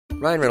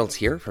Ryan Reynolds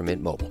here from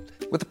Mint Mobile.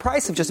 With the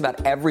price of just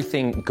about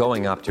everything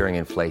going up during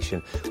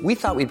inflation, we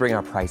thought we'd bring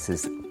our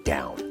prices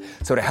down.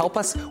 So to help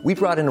us, we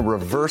brought in a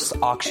reverse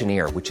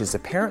auctioneer, which is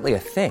apparently a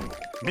thing.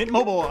 Mint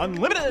Mobile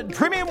Unlimited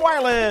Premium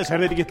Wireless. How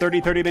to get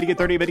 30, 30, bit to get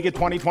 30, bit to get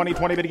 20, 20,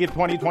 20, bit to get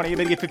 20, 20,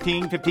 bit to get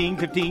 15, 15,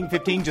 15,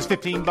 15, just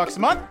 $15 a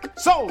month?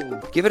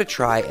 Sold! Give it a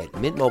try at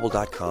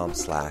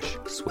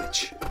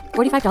mintmobile.com/switch.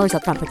 $45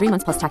 up front for 3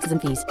 months plus taxes and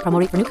fees. Promo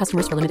rate for new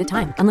customers for limited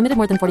time. Unlimited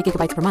more than 40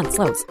 gigabytes per month.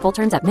 Slows full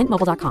terms at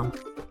mintmobile.com.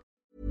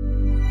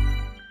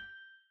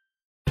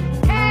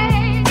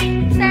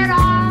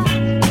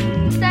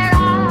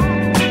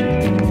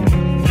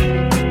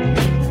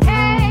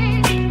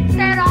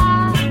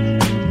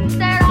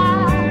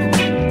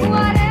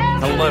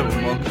 Hello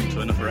and welcome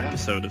to another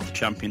episode of the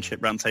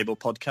Championship Roundtable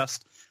podcast.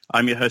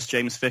 I'm your host,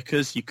 James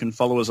Vickers. You can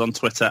follow us on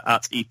Twitter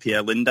at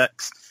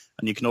EPLindex,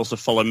 and you can also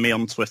follow me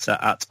on Twitter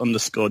at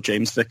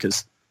 _James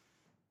Vickers.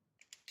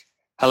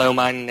 Hello,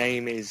 my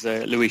name is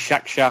Louis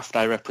Shackshaft.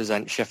 I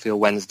represent Sheffield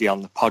Wednesday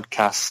on the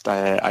podcast.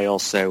 I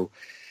also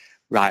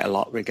write a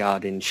lot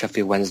regarding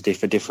Sheffield Wednesday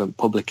for different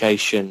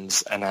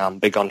publications, and I'm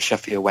big on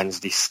Sheffield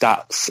Wednesday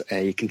stats.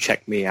 You can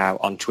check me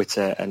out on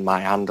Twitter, and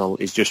my handle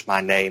is just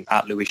my name,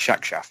 at Louis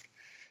Shackshaft.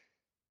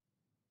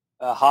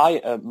 Hi,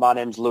 my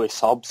name's Lewis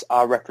Hobbs.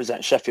 I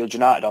represent Sheffield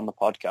United on the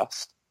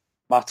podcast.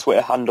 My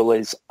Twitter handle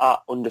is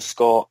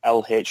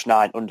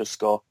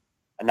 @_LH9_,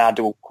 and I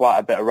do quite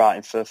a bit of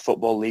writing for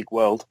Football League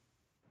World.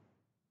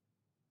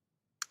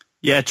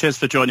 Yeah, cheers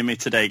for joining me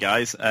today,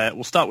 guys.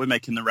 We'll start with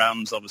making the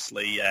rounds,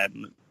 obviously.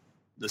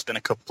 There's been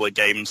a couple of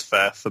games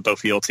for both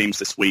of your teams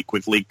this week,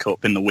 with League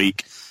Cup in the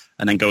week,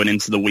 and then going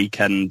into the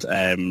weekend,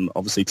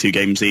 obviously 2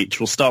 games each.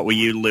 We'll start with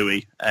you,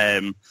 Louis.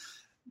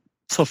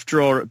 Tough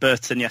draw at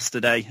Burton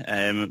yesterday,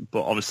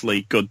 but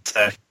obviously good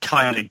to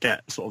kind of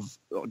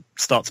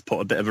start to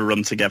put a bit of a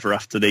run together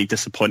after the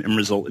disappointing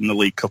result in the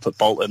League Cup at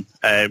Bolton.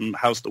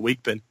 How's the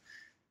week been?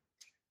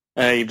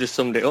 You've just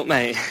summed it up,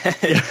 mate.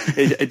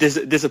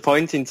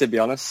 Disappointing, to be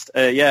honest.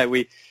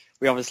 We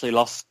obviously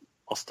lost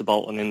to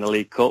Bolton in the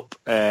League Cup,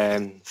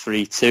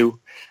 3-2.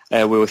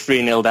 We were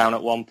 3-0 down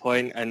at one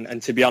point, and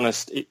to be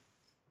honest,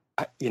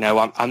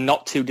 I'm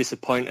not too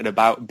disappointed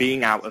about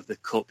being out of the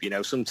cup.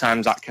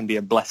 Sometimes that can be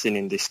a blessing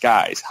in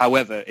disguise.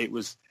 However, it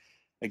was,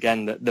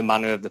 again, the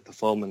manner of the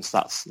performance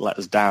that's let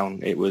us down.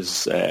 It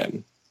was,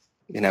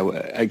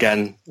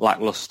 again,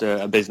 lacklustre,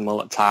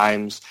 abysmal at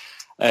times.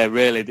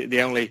 Really,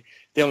 the only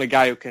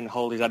guy who can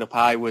hold his head up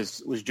high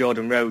was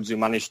Jordan Rhodes, who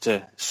managed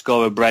to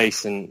score a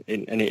brace, and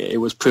it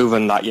was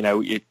proven that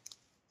you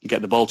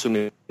get the ball to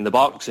him in the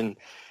box and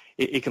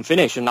he can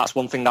finish, and that's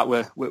one thing that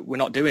we're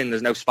not doing.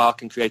 There's no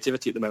spark and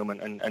creativity at the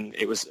moment, and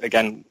it was,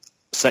 again,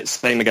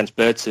 same against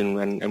Burton,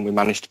 and we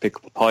managed to pick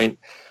up a point.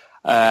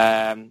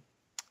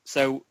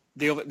 So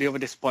the other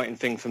disappointing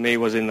thing for me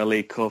was in the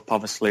League Cup,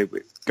 obviously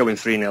going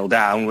 3-0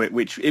 down,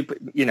 which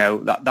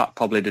that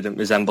probably didn't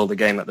resemble the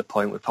game at the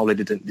point. We probably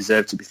didn't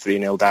deserve to be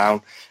 3-0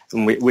 down,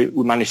 and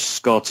we managed to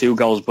score 2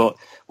 goals. But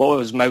what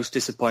was most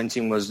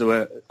disappointing was there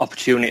were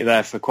opportunity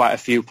there for quite a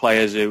few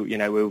players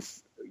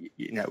who've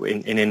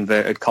in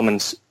inverted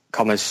commas,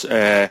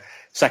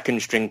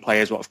 second string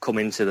players what have come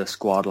into the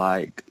squad,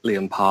 like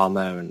Liam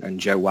Palmer and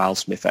Joe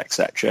Wildsmith,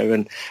 etc.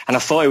 And I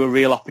thought it was a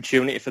real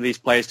opportunity for these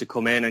players to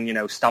come in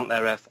and stamp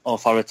their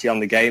authority on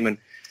the game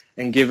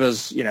and give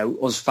us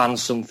us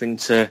fans something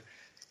to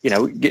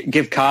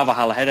give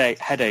Carvajal a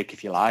headache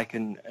if you like,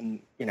 and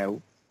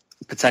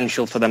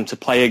potential for them to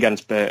play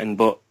against Burton.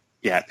 But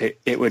yeah,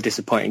 it was a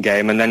disappointing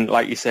game. And then,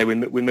 like you say, we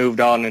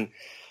moved on and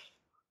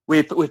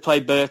we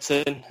played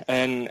Burton,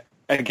 and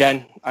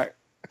again, I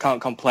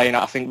can't complain.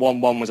 I think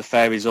 1-1 was a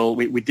fair result.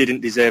 We didn't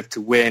deserve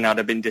to win. I'd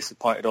have been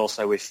disappointed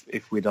also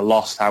if we'd have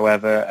lost,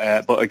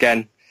 however. But again,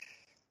 a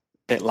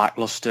bit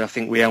lacklustre. I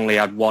think we only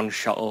had 1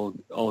 shot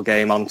all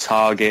game on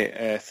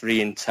target,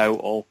 3 in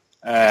total.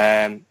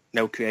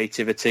 No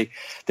creativity.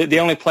 The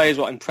only players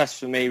what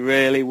impressed for me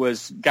really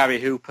was Gary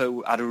Hooper,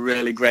 who had a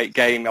really great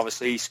game.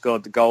 Obviously, he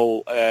scored the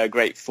goal,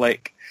 great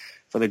flick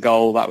for the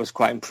goal. That was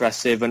quite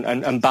impressive.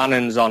 And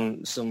Bannon's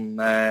on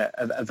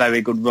a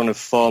very good run of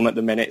form at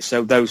the minute.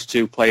 So those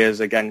 2 players,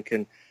 again,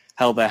 can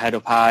hold their head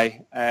up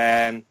high.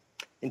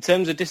 In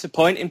terms of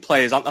disappointing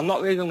players, I'm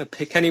not really going to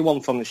pick anyone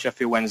from the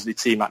Sheffield Wednesday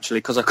team, actually,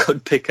 because I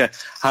could pick a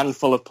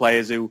handful of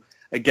players who,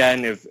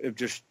 again, have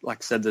just, like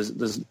I said, there's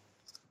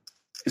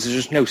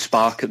just no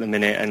spark at the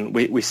minute, and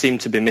we seem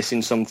to be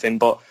missing something.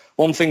 But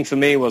one thing for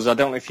me was, I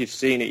don't know if you've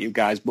seen it, you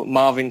guys, but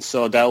Marvin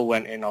Sordell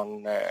went in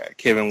on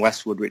Kieran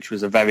Westwood, which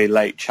was a very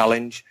late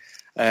challenge.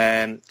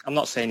 I'm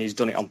not saying he's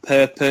done it on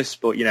purpose,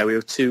 but, we were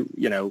a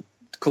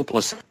couple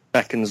of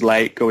seconds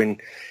late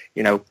going,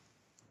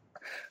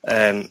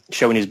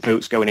 showing his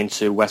boots going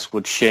into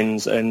Westwood's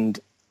shins. And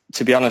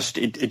to be honest,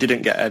 he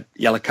didn't get a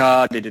yellow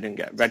card, he didn't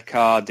get a red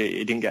card,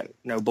 he didn't get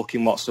no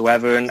booking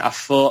whatsoever. And I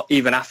thought,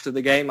 even after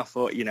the game,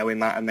 he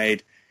might have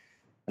made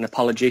an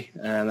apology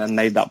and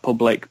made that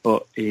public,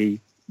 but he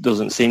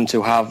doesn't seem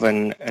to have.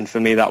 And for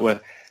me, that were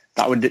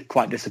that would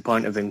quite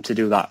disappoint of him to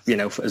do that,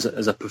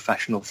 as a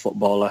professional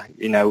footballer,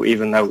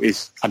 even though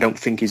I don't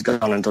think he's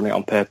gone and done it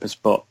on purpose,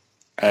 but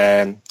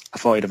I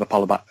thought he'd have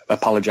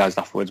apologised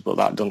afterwards, but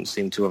that doesn't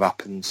seem to have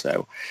happened,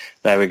 so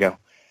there we go.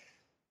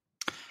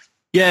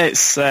 Yeah,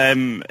 it's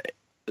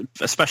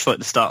especially at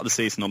the start of the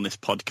season on this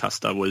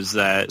podcast, I was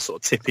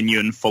sort of tipping you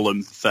and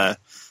Fulham for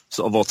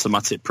sort of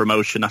automatic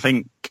promotion. I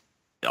think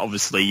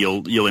obviously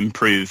you'll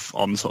improve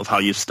on sort of how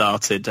you've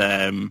started.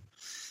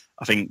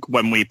 I think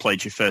when we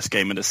played your first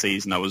game of the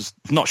season, I was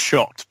not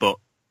shocked, but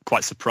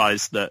quite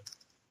surprised that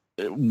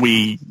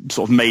we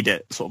sort of made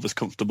it sort of as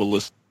comfortable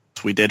as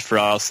we did for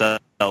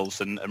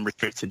ourselves and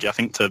restricted you, I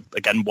think, to,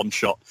 again, one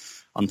shot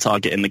on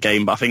target in the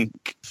game. But I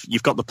think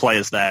you've got the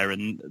players there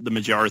and the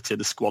majority of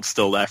the squad's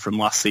still there from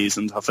last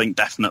season. I think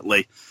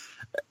definitely,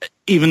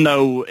 even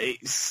though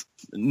it's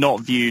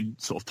not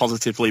viewed sort of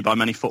positively by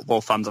many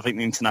football fans, I think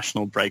the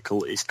international break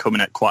is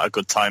coming at quite a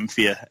good time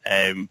for you.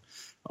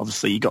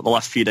 Obviously, you got the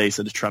last few days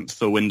of the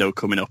transfer window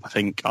coming up. I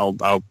think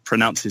I'll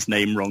pronounce his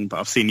name wrong, but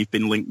I've seen you've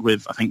been linked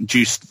with, I think,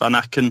 Joost van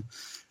Aken.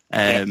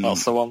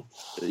 That's the one.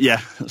 Yeah,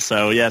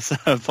 so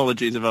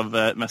apologies if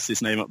I've messed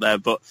his name up there.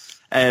 But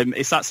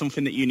is that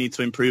something that you need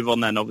to improve on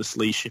then,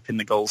 obviously, shipping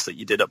the goals that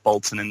you did at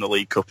Bolton in the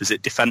League Cup? Is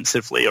it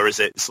defensively or is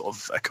it sort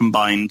of a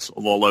combined sort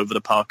of all over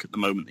the park at the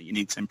moment that you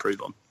need to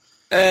improve on?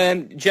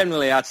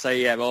 Generally, I'd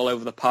say, all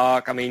over the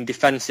park. I mean,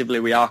 defensively,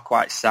 we are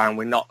quite sound.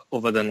 We're not,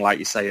 other than, like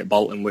you say, at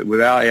Bolton,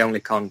 we are only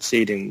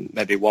conceding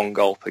maybe one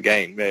goal per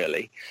game,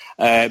 really.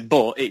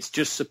 But it's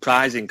just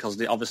surprising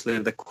because, obviously,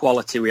 the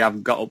quality we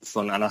have got up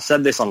front, and I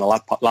said this on the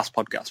last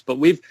podcast, but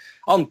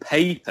on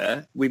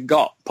paper, we've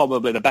got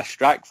probably the best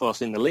strike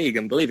force in the league,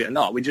 and believe it or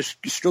not, we just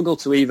struggle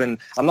to even,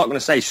 I'm not going to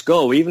say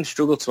score, we even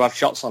struggle to have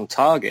shots on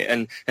target.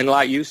 And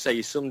like you say,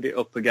 you summed it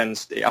up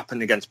it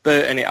happened against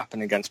Burton, it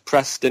happened against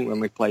Preston when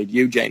we played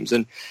you, James.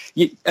 And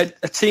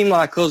a team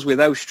like us with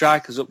those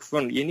strikers up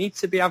front, you need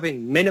to be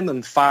having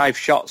minimum 5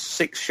 shots,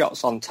 6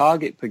 shots on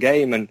target per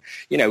game, and,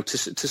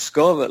 to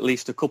score at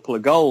least a couple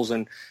of goals.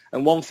 And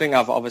one thing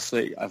I've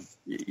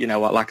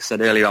like I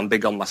said earlier, I'm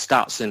big on my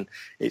stats, and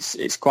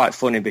it's quite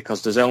funny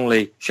because there's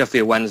only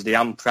Sheffield Wednesday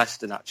and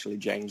Preston, actually,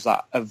 James,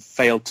 that have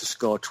failed to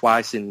score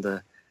twice in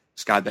the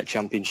Sky Bet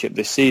Championship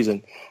this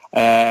season.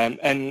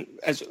 And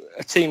as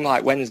a team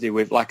like Wednesday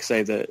with, like I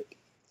say,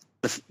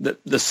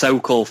 the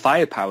so-called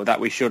firepower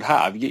that we should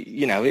have,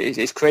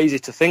 it's crazy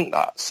to think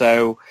that.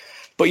 So,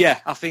 but yeah,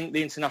 I think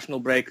the international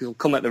break will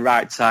come at the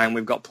right time.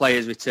 We've got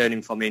players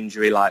returning from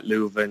injury like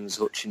Louvens,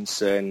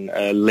 Hutchinson,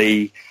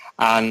 Lee,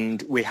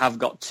 and we have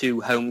got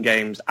 2 home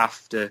games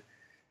after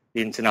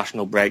the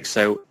international break.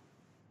 So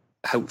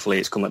hopefully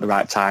it's come at the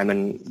right time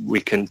and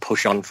we can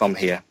push on from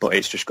here. But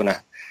it's just going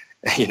to,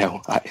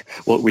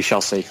 we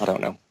shall see. I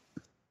don't know.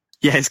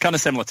 Yeah, it's kind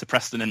of similar to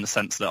Preston in the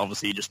sense that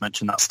obviously you just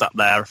mentioned that stat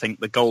there. I think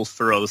the goals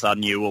for us, I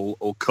knew,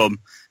 will come.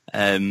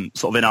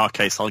 Sort of in our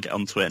case, I'll get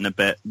onto it in a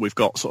bit. We've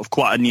got sort of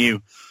quite a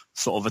new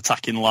sort of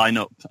attacking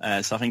lineup.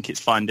 So I think it's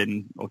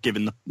finding or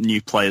giving the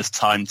new players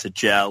time to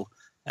gel.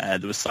 There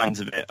were signs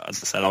of it,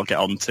 as I said, I'll get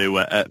on to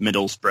at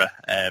Middlesbrough.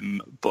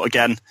 But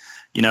again,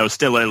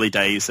 still early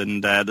days,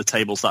 and the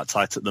table's that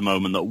tight at the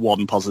moment that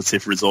one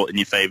positive result in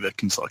your favour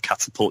can sort of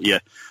catapult you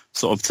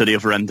sort of to the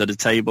other end of the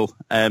table.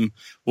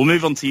 We'll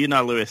move on to you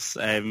now, Lewis.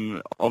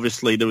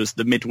 Obviously, there was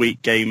the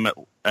midweek game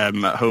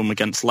at home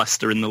against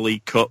Leicester in the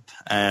League Cup,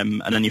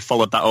 and then you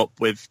followed that up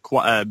with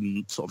quite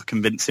a sort of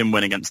convincing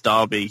win against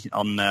Derby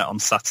on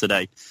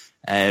Saturday.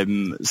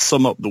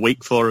 Sum up the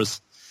week for us.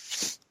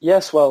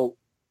 Yes, well,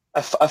 a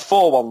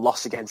 4-1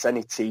 loss against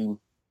any team,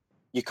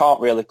 you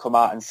can't really come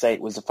out and say it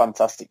was a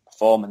fantastic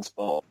performance,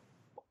 but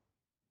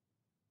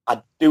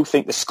I do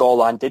think the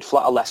scoreline did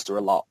flatter Leicester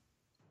a lot.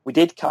 We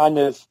did kind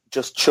of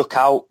just chuck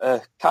out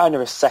a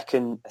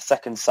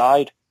second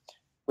side.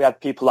 We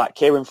had people like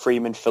Kieran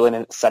Freeman filling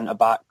in at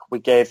centre-back. We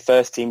gave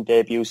first-team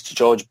debuts to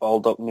George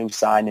Baldock, new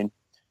signing.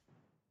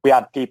 We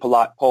had people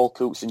like Paul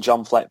Coots and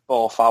John Fleck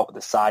both out of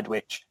the side,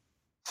 which,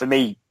 for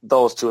me,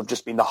 those two have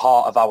just been the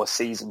heart of our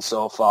season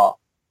so far.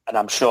 And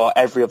I'm sure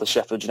every other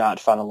Sheffield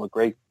United fan will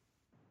agree.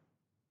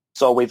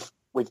 So we've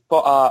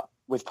put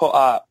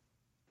our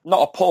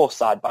not a poor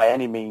side by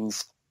any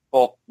means,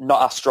 but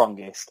not our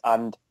strongest.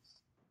 And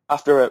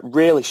after a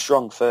really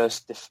strong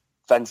first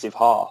defensive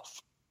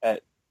half,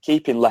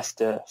 keeping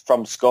Leicester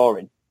from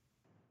scoring,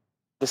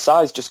 the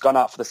side's just gone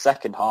out for the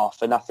second half,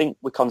 and I think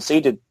we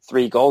conceded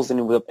 3 goals in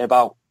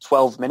about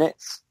 12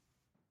 minutes.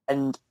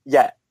 And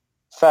yeah,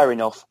 fair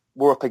enough,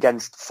 we're up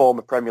against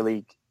former Premier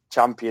League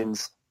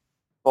champions.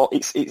 But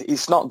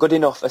it's not good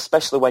enough,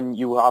 especially when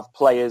you have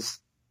players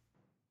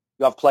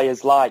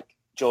like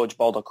George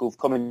Baldock who've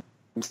come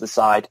into the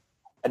side,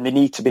 and they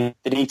need to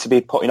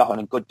be putting on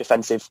a good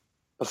defensive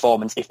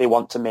performance if they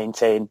want to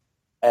maintain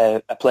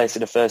a place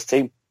in the first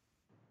team.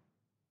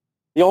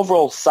 The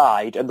overall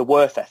side and the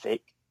work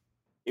ethic,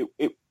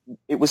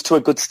 it was to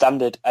a good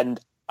standard, and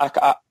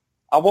I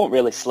won't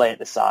really slate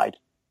the side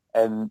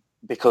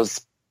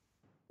because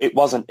it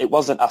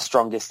wasn't our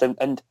strongest,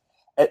 and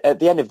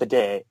at the end of the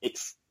day,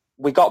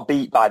 we got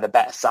beat by the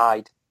better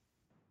side.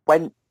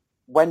 When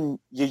when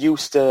you're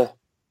used to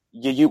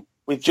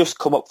we've just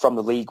come up from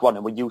the League One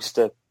and we're used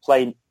to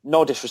playing,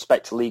 no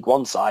disrespect to League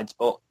One sides,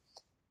 but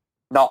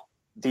not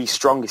the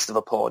strongest of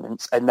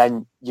opponents, and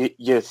then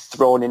you're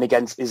thrown in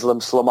against Islam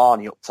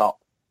Slimani up top,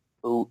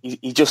 who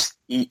he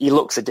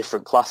looks a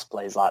different class,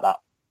 plays like that.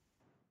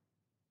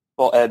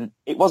 But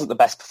it wasn't the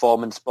best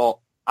performance, but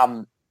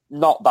I'm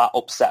not that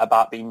upset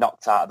about being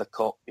knocked out of the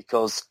cup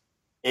because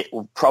it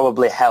will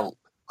probably help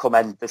come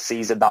end the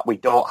season that we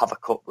don't have a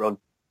cup run.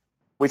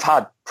 We've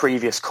had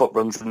previous cup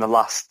runs in the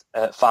last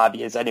 5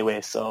 years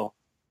anyway, so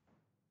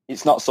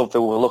it's not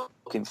something we're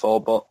looking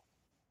for. But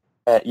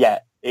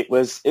it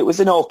was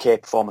an okay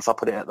performance, I'll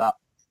put it at that.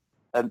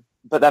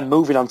 But then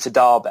moving on to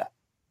Derby.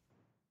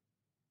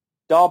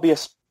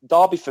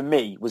 Derby for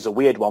me was a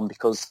weird one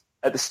because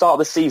at the start of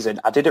the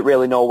season, I didn't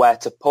really know where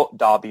to put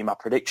Derby in my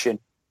prediction.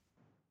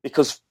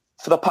 Because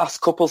for the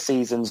past couple of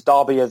seasons,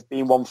 Derby has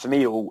been one for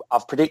me who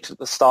I've predicted at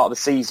the start of the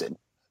season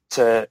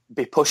to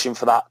be pushing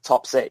for that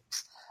top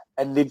six.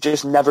 And they've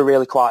just never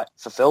really quite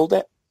fulfilled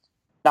it.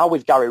 Now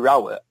with Gary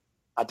Rowett,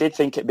 I did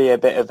think it'd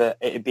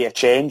be a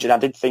change, and I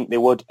did think they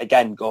would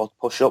again go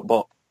push up.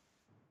 But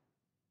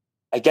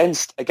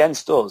against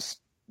us,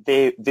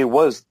 they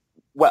was,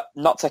 well,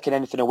 not taking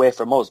anything away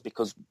from us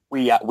because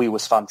we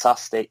was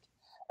fantastic,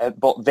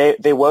 but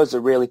they was a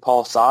really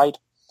poor side.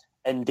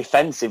 And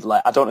defensively,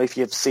 I don't know if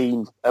you've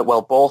seen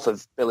both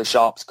of Billy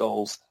Sharp's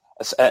goals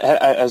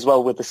as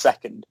well with the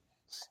second.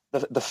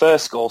 The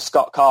first goal,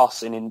 Scott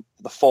Carson in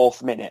the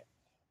 4th minute,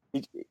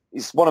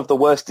 it's one of the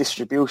worst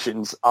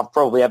distributions I've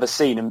probably ever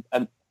seen.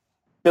 And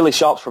Billy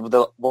Sharp's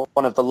probably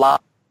one of the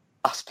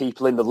last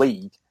people in the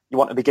league you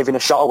want to be giving a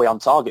shot away on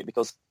target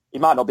because he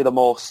might not be the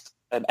most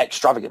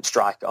extravagant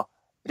striker,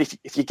 but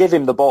if you give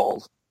him the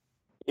ball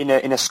in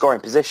a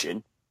scoring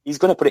position, he's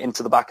going to put it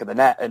into the back of the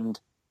net, and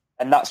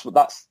that's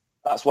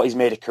what he's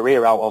made a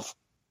career out of.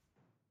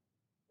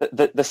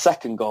 The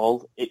second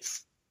goal,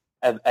 it's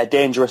a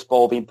dangerous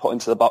ball being put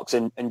into the box,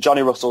 and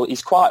Johnny Russell,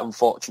 he's quite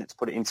unfortunate to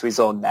put it into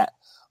his own net,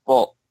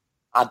 but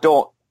I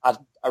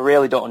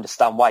really don't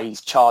understand why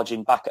he's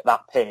charging back at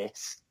that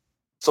pace.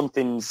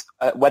 Something's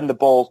when the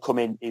ball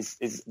coming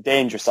is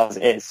dangerous as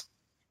it is,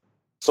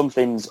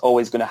 something's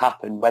always going to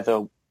happen,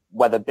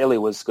 whether Billy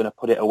was going to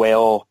put it away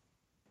or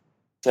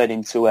turn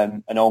into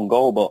an own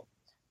goal. But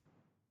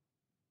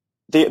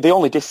the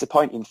only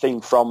disappointing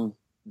thing from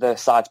the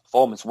side's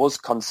performance was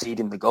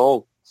conceding the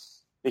goal,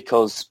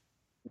 because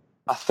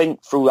I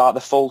think throughout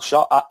the full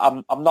shot,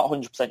 I'm not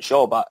 100%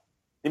 sure, but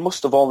they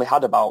must have only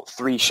had about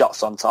 3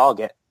 shots on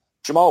target.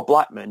 Jamal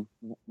Blackman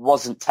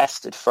wasn't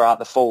tested throughout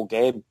the full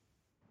game.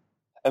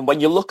 And when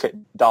you look at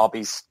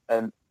Derby's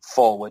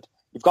forward,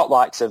 you've got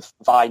likes of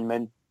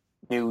Vineman,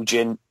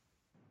 Nugent,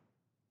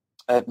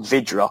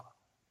 Vidra.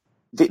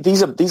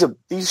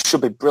 These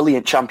should be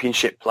brilliant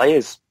Championship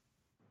players.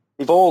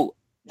 They've all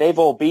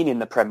been in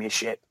the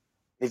Premiership.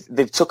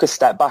 They've took a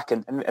step back,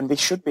 and they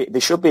should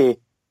be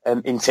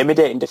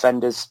intimidating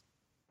defenders.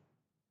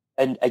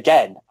 And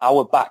again,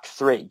 our back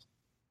three,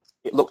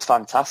 it looked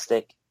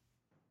fantastic.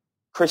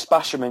 Chris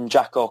Basham and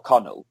Jack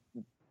O'Connell,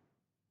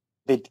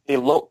 they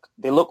look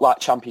like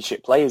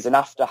Championship players. And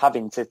after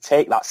having to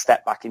take that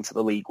step back into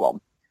the League One,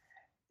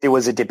 there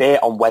was a debate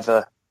on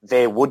whether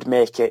they would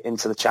make it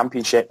into the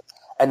Championship.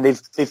 And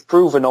they've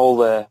proven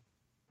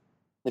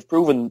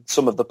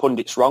some of the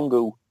pundits wrong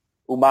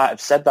who might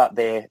have said that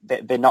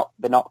they're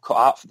not cut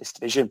out for this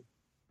division.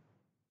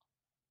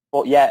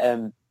 But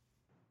yeah,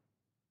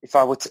 if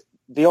I were to,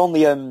 the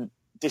only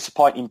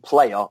disappointing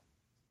player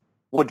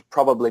would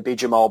probably be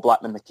Jamal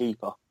Blackman, the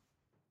keeper.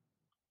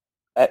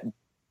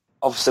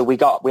 Obviously,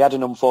 we had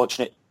an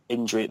unfortunate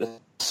injury at the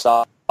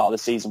start of the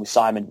season with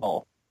Simon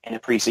Moore in a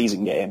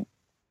pre-season game,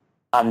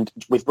 and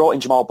we've brought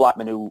in Jamal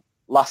Blackman, who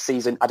last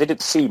season I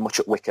didn't see much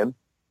at Wickham,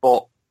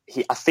 but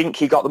I think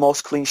he got the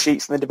most clean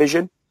sheets in the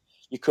division.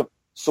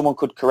 Someone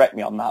could correct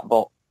me on that,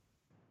 but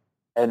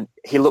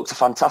he looked a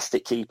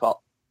fantastic keeper.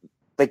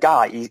 The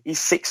guy, he's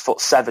 6'7",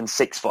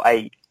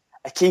 6'8".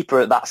 A keeper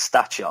at that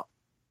stature,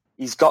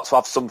 he's got to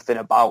have something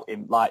about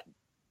him. Like,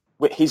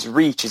 his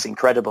reach is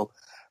incredible.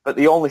 But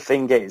the only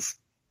thing is,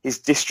 his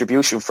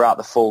distribution throughout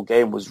the full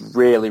game was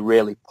really,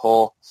 really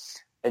poor.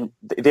 And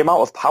the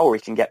amount of power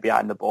he can get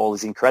behind the ball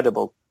is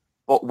incredible.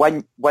 But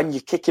when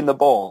you're kicking the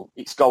ball,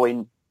 it's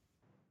going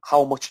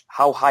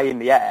how high in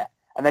the air,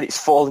 and then it's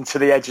falling to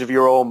the edge of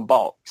your own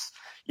box.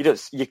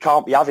 You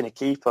can't be having a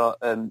keeper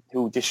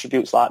who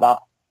distributes like that.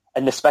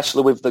 And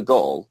especially with the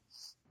goal,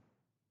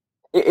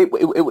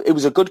 it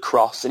was a good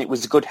cross and it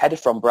was a good header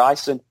from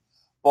Bryson.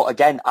 But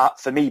again,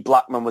 for me,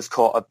 Blackman was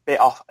caught a bit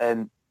off,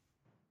 out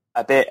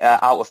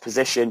of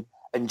position.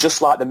 And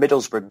just like the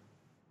Middlesbrough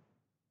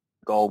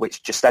goal,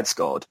 which Justed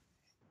scored,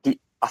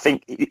 I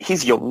think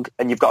he's young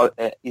and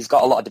he's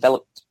got a lot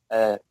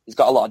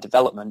of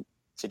development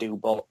to do.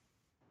 But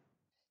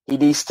he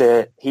needs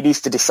to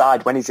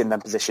decide when he's in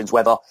them positions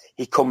whether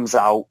he comes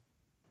out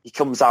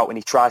and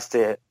he tries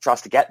to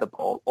get the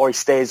ball, or he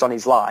stays on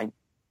his line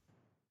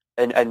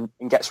and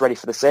gets ready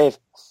for the save.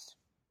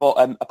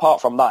 But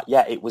apart from that,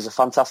 yeah, it was a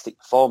fantastic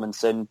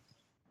performance, and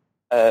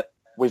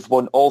we've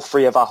won all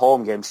 3 of our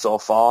home games so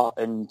far,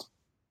 and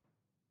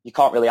you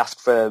can't really ask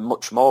for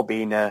much more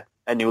being a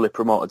newly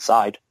promoted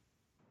side.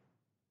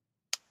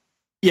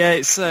 Yeah,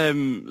 it's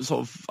sort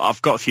of.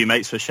 I've got a few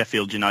mates who are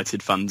Sheffield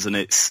United fans, and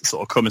it's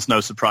sort of come as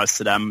no surprise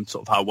to them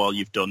sort of how well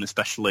you've done,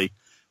 especially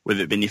with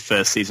it being your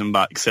first season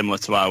back, similar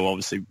to how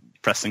obviously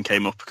Preston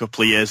came up a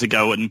couple of years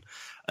ago.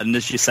 And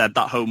as you said,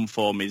 that home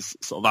form is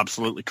sort of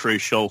absolutely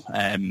crucial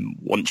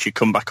once you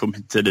come back up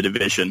into the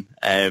division.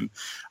 I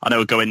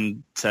know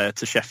going to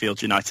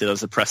Sheffield United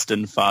as a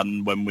Preston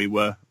fan when we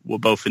were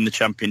both in the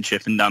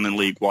Championship and down in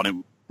League One, it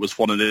was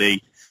one of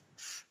the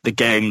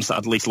games that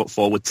I'd least look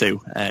forward to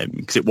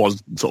because it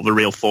was sort of a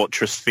real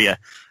fortress for you.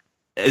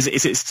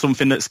 Is it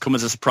something that's come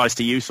as a surprise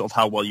to you, sort of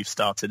how well you've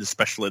started,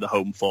 especially the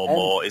home form,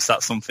 or is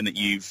that something that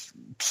you've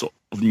sort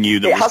of knew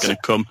that was going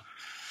to come?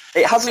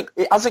 It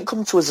hasn't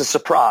come to us as a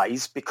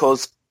surprise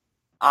because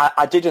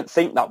I didn't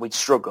think that we'd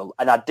struggle,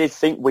 and I did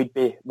think we'd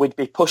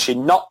be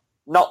pushing not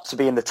to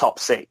be in the top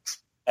 6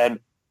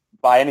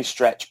 by any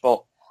stretch,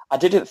 but I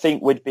didn't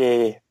think we'd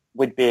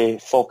be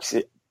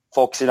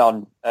focusing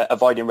on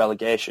avoiding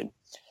relegation.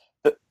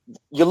 But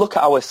you look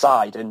at our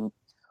side, and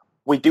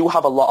we do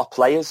have a lot of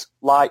players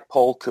like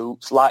Paul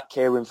Coots, like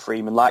Kieran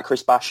Freeman, like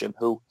Chris Basham,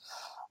 who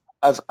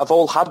have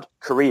all had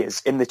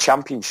careers in the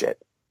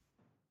Championship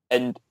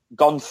and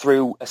gone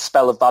through a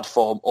spell of bad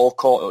form or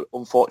caught an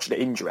unfortunate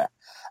injury,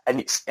 and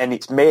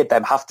it's made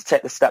them have to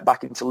take the step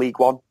back into League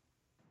One.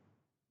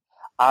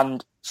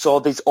 And so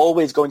there's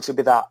always going to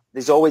be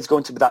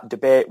that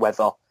debate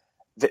whether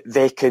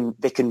they can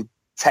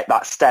take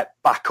that step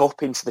back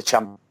up into the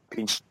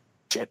Championship,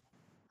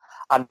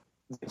 and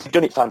they've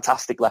done it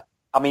fantastically.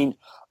 I mean,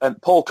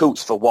 Paul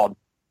Coots, for one,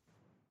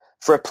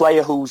 for a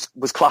player who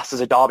was classed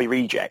as a Derby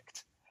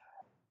reject,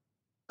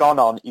 gone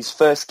on his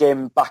first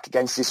game back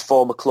against his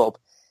former club.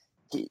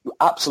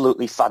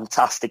 Absolutely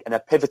fantastic and a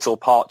pivotal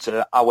part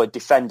to our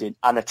defending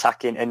and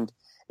attacking, and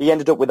he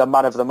ended up with a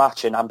man of the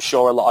match, and I'm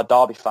sure a lot of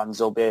Derby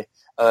fans will be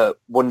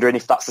wondering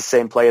if that's the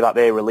same player that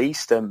they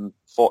released 3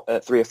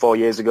 or 4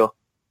 years ago.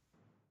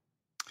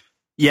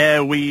 Yeah,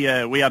 we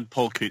had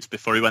Paul Coots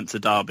before he went to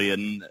Derby,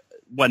 and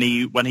when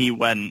he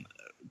went,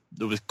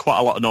 there was quite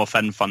a lot of North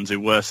End fans who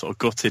were sort of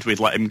gutted we'd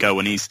let him go,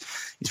 and he's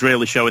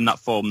really showing that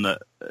form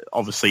that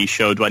obviously he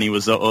showed when he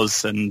was at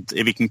us, and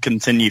if he can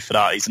continue for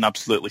that, he's an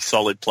absolutely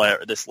solid player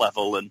at this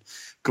level and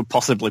could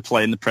possibly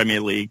play in the Premier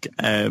League.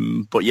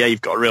 But yeah,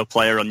 you've got a real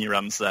player on your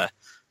hands there.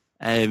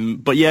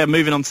 But yeah,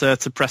 moving on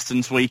to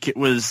Preston's week, it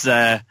was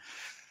sort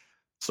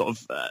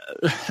of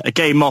a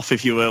game off,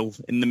 if you will,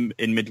 in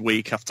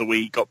midweek after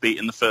we got beat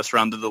in the first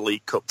round of the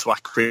League Cup to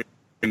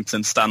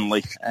Accrington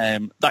Stanley.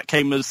 That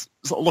came as,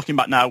 sort of looking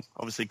back now,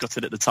 obviously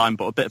gutted at the time,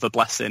 but a bit of a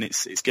blessing.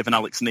 It's given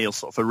Alex Neil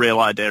sort of a real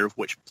idea of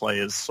which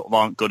players sort of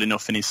aren't good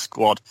enough in his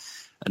squad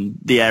and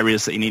the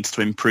areas that he needs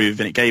to improve,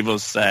 and it gave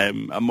us a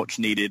much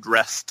needed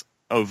rest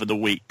over the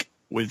week.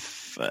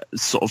 We've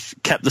sort of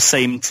kept the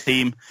same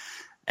team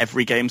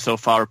every game so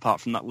far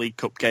apart from that League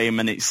Cup game,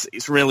 and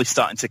it's really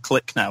starting to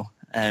click now.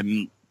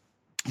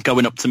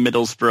 Going up to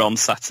Middlesbrough on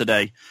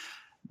Saturday,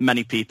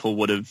 many people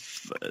would have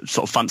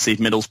sort of fancied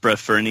Middlesbrough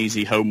for an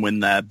easy home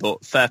win there,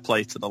 but fair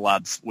play to the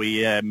lads.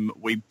 We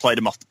played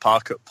them off the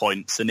park at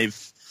points, and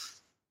if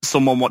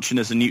someone watching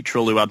as a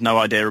neutral who had no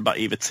idea about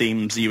either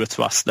teams, you were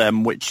to ask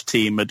them which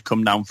team had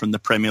come down from the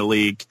Premier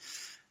League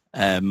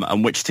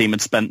and which team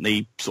had spent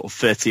the sort of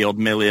 30-odd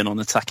million on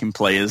attacking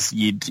players,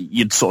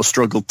 you'd sort of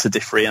struggle to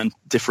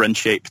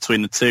differentiate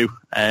between the two.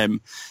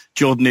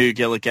 Jordan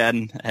Ugill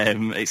again,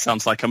 it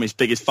sounds like I'm his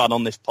biggest fan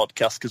on this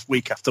podcast because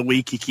week after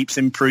week he keeps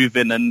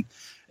improving, and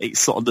it's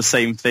sort of the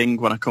same thing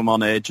when I come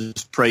on here,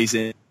 just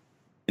praising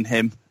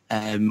him.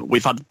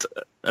 We've had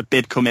a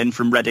bid come in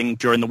from Reading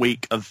during the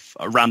week of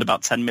around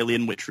about 10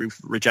 million, which we've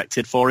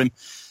rejected for him.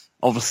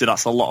 Obviously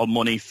that's a lot of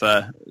money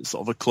for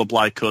sort of a club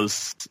like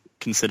us,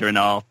 considering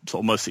our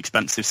sort of most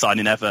expensive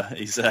signing ever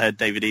is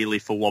David Ely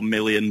for 1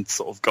 million,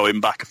 sort of going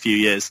back a few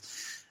years.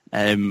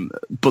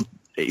 But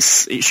it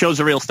shows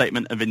a real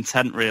statement of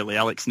intent, really.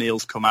 Alex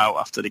Neil's come out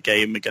after the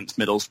game against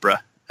Middlesbrough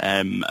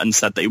and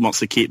said that he wants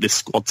to keep this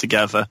squad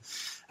together.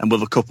 And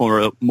with a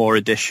couple more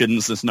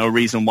additions, there's no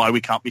reason why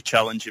we can't be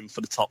challenging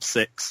for the top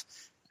 6.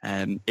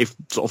 If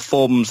sort of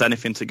form's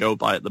anything to go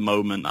by at the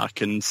moment, I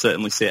can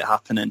certainly see it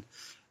happening.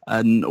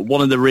 And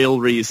one of the real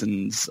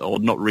reasons, or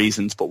not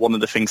reasons, but one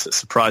of the things that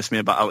surprised me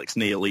about Alex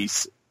Neil, he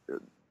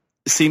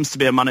seems to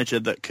be a manager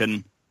that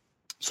can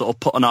sort of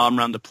put an arm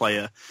around a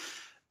player.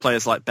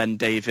 Players like Ben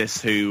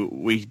Davis, who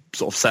we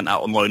sort of sent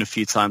out on loan a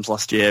few times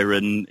last year,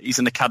 and he's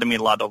an academy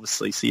lad,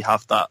 obviously, so you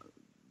have that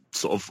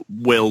sort of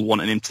will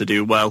wanting him to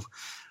do well,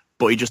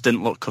 but he just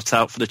didn't look cut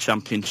out for the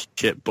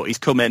Championship. But he's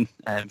come in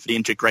for the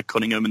injured Greg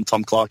Cunningham and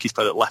Tom Clark. He's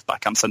played at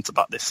left-back and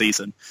centre-back this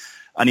season,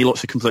 and he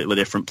looks a completely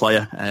different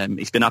player.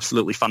 He's been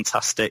absolutely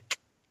fantastic,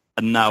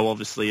 and now,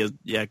 obviously,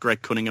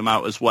 Greg Cunningham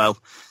out as well.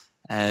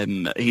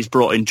 He's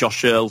brought in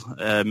Josh Earl,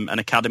 an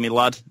academy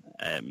lad.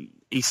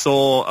 He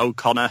saw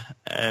O'Connor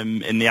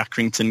in the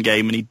Accrington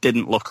game and he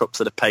didn't look up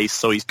to the pace,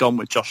 so he's gone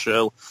with Josh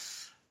Earl.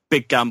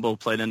 big gamble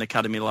playing an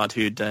academy lad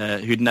who'd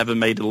never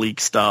made a league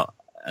start.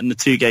 And the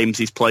 2 games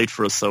he's played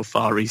for us so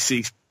far,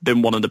 he's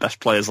been one of the best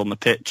players on the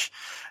pitch.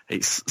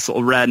 It's sort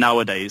of rare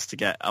nowadays to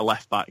get a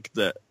left back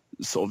that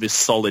sort of is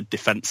solid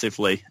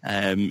defensively.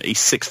 He's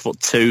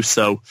 6'2",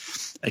 so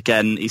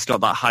again, he's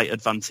got that height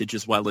advantage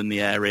as well in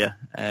the area.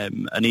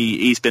 And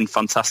he's been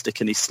fantastic,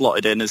 and he's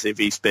slotted in as if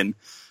he's been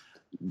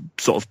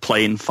sort of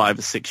playing 5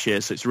 or 6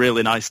 years. So it's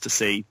really nice to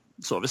see,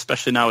 sort of,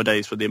 especially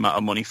nowadays with the amount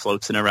of money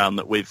floating around,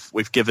 that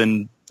we've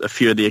given a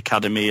few of the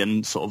academy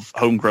and sort of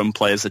homegrown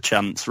players a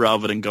chance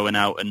rather than going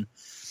out and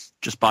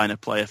just buying a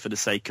player for the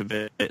sake of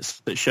it.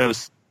 It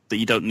shows that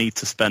you don't need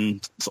to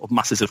spend sort of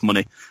masses of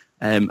money.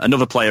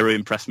 Another player who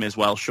impressed me as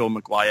well, Sean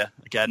Maguire,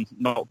 again,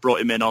 not brought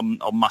him in on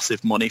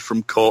massive money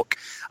from Cork.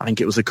 I think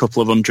it was a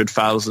couple of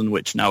 100,000,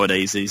 which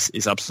nowadays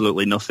is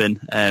absolutely nothing.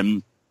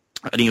 And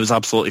he was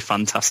absolutely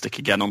fantastic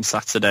again on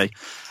Saturday.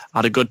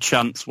 Had a good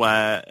chance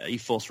where he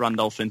forced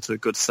Randolph into a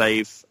good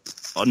save.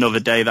 Another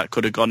day that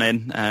could have gone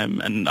in,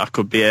 and I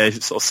could be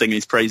sort of singing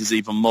his praises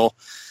even more.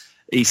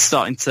 He's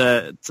starting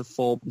to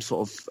form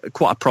sort of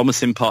quite a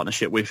promising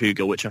partnership with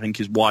Hugill, which I think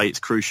is why it's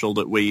crucial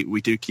that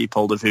we do keep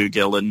hold of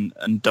Hugill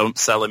and don't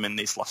sell him in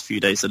these last few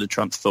days of the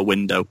transfer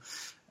window.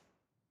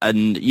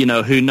 And, you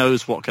know, who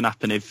knows what can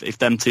happen if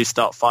them two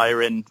start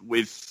firing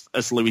with,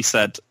 as Louis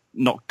said,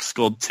 not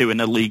scored 2 in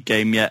a league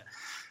game yet.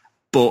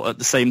 But at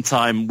the same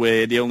time,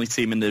 we're the only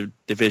team in the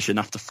division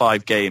after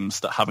 5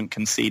 games that haven't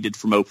conceded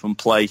from open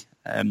play.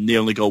 The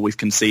only goal we've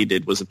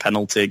conceded was a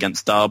penalty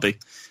against Derby.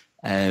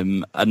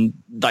 And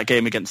that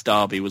game against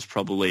Derby was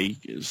probably,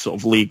 sort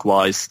of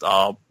league-wise,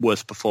 our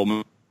worst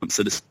performance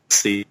of the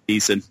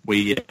season.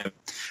 We're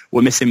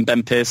missing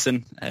Ben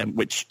Pearson,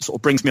 which sort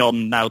of brings me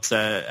on now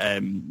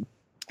to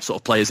sort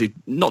of players who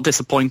not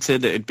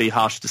disappointed. It'd be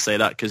harsh to say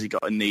that because he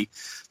got in the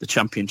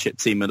championship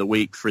team of the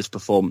week for his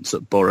performance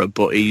at Borough,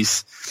 but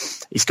he's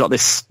got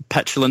this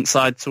petulant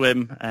side to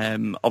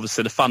him.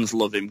 Obviously the fans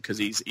love him because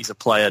he's a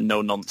player,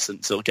 no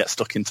nonsense. He'll get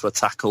stuck into a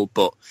tackle,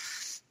 but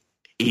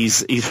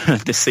he's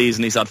this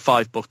season he's had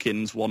 5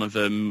 bookings. One of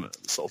them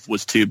sort of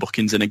was 2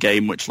 bookings in a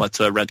game, which led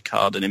to a red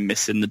card and him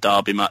missing the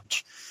Derby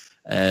match.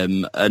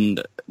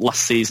 And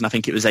last season I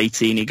think it was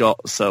 18 he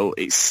got. So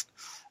it's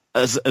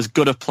as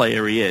good a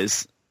player he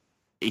is,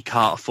 he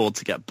can't afford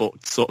to get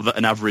booked sort of at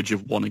an average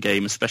of 1 a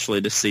game, especially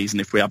this season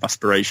if we have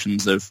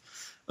aspirations of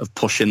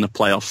pushing the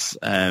playoffs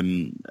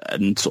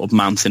and sort of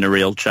mounting a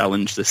real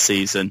challenge this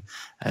season.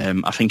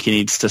 I think he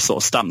needs to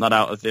sort of stamp that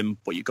out of him,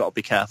 but you've got to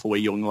be careful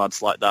with young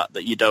lads like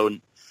that you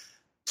don't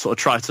sort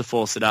of try to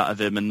force it out of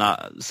him and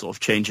that sort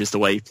of changes the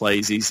way he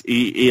plays.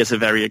 He is a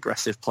very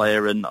aggressive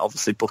player, and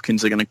obviously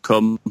bookings are going to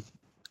come.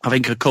 I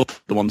think a couple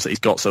of the ones that he's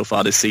got so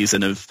far this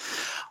season have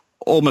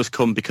almost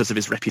come because of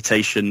his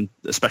reputation,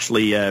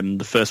 especially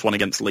the first one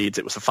against Leeds.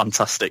 It was a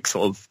fantastic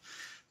sort of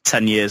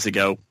 10 years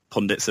ago.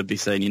 Pundits would be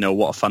saying, you know,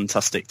 what a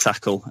fantastic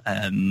tackle.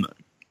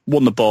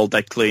 Won the ball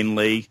dead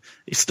cleanly.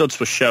 His studs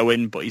were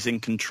showing, but he's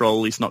in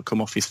control. He's not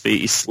come off his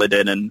feet. He slid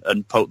in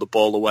and poked the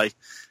ball away.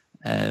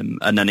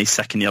 And then his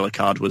second yellow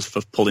card was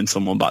for pulling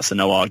someone back, so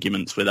no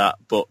arguments with that.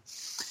 But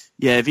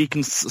yeah, if he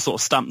can sort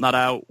of stamp that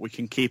out, we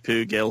can keep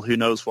Hugill. Who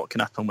knows what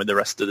can happen with the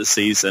rest of the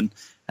season.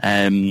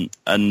 And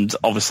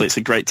obviously it's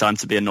a great time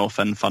to be a North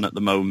End fan at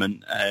the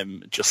moment.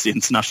 Just the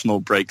international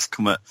breaks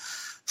come at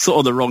sort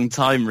of the wrong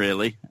time,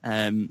 really.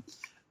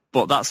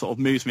 But that sort of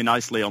moves me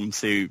nicely on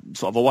to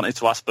sort of, I wanted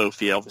to ask both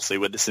of you, obviously,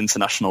 with this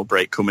international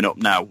break coming up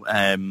now,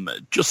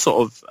 just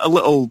sort of a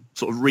little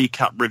sort of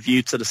recap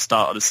review to the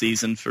start of the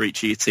season for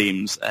each of your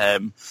teams.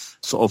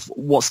 Sort of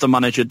what's the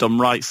manager done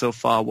right so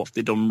far? What have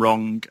they done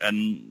wrong?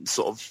 And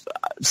sort of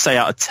say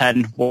out of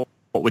 10, what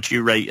would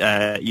you rate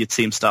your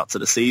team start to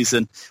the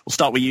season? We'll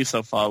start with you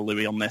so far,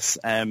 Louis, on this.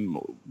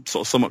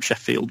 Sort of sum up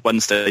Sheffield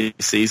Wednesday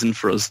season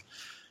for us.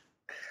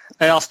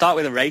 I'll start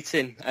with a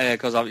rating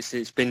because obviously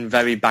it's been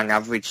very bang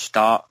average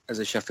start as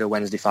a Sheffield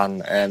Wednesday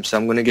fan. So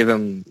I'm going to give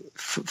them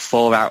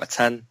 4 out of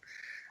 10.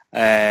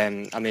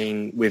 I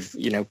mean, we've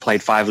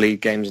played 5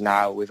 league games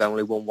now. We've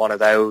only won 1 of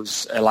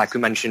those. Like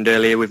we mentioned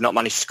earlier, we've not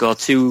managed to score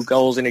 2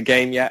 goals in a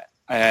game yet.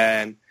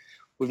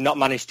 We've not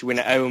managed to win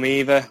at home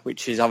either,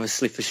 which is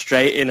obviously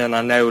frustrating. And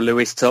I know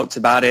Lewis talked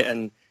about it.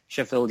 And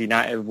Sheffield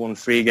United have won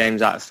 3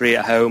 games out of 3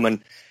 at home,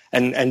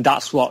 and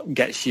that's what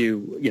gets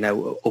you,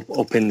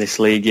 up in this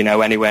league,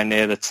 anywhere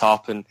near the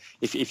top. And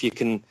if you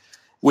can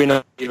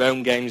win your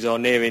own games or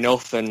near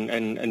enough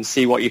and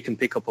see what you can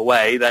pick up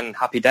away, then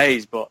happy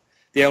days. But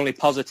the only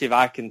positive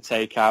I can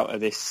take out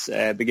of this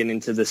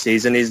beginning to the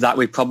season is that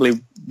we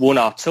probably won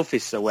our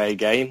toughest away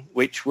game,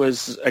 which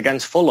was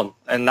against Fulham.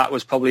 And that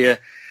was probably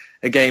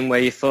a game where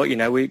you thought,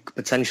 we could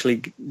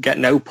potentially get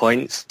no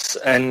points.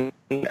 And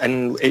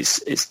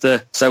it's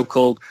the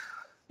so-called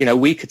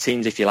weaker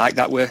teams, if you like,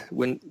 that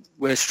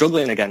we're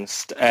struggling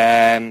against.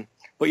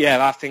 But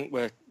yeah, I think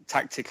we're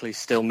tactically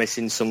still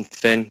missing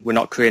something. We're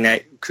not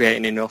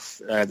creating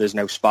enough. There's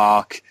no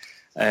spark.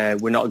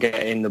 We're not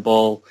getting the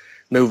ball,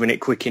 moving it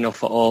quick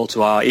enough at all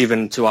to our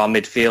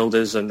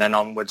midfielders and then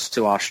onwards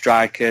to our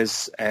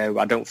strikers.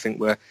 I don't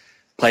think we're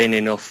playing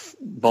enough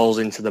balls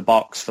into the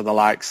box for the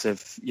likes of,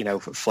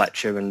 for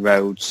Fletcher and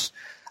Rhodes,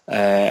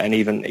 and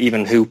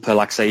even Hooper.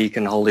 Like I say, he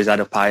can hold his head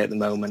up high at the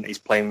moment. He's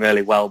playing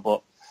really well,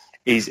 but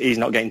he's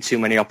not getting too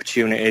many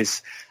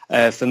opportunities.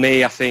 For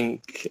me, I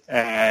think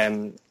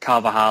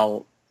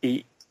Carvajal,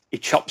 he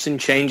chops and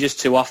changes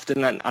too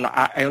often, and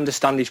I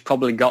understand he's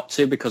probably got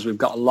to, because we've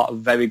got a lot of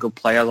very good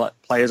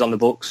players on the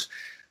books.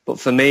 But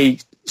for me,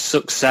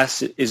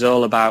 success is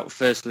all about,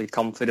 firstly,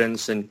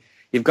 confidence, and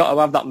you've got to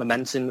have that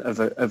momentum of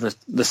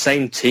the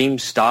same team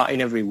starting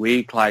every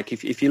week. Like,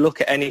 if you look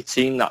at any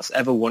team that's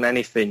ever won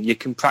anything, you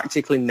can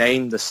practically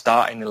name the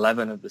starting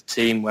 11 of the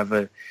team,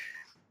 whether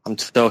I'm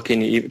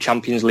talking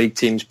Champions League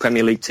teams,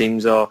 Premier League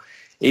teams, or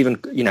even,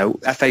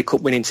 FA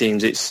Cup winning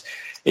teams.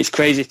 It's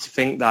crazy to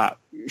think that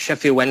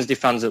Sheffield Wednesday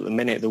fans at the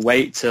minute, they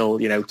wait till,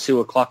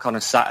 2:00 on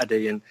a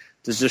Saturday, and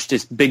there's just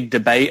this big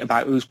debate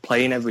about who's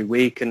playing every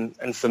week.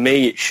 And for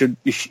me,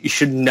 you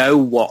should know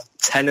what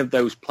 10 of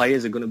those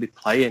players are going to be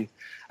playing.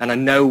 And I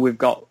know we've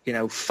got,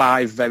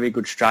 5 very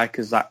good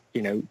strikers that,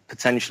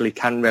 potentially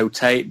can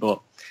rotate, but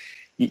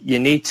it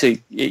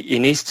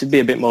needs to be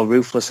a bit more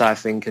ruthless, I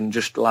think, and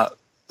just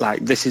like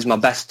this is my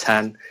best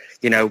 10.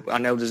 I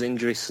know there's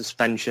injury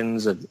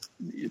suspensions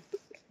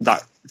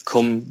that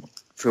come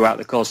throughout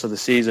the course of the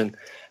season,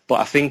 but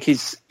I think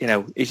he's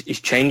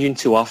changing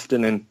too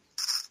often, and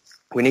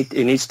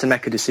he needs to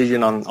make a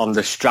decision on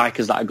the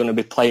strikers that are going to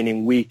be playing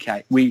in week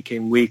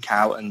in, week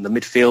out, and the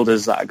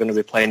midfielders that are going to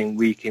be playing in,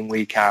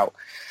 week out.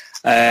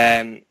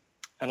 And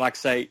like I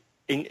say,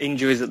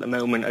 injuries at the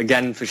moment,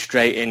 again,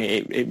 frustrating.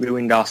 It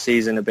ruined our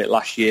season a bit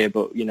last year,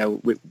 but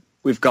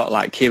we've got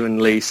like Kieran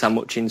Lee, Sam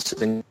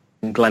Hutchinson,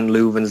 Glenn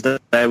Louvens.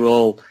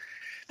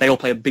 They all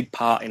play a big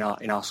part in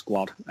our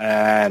squad,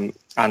 and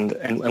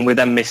with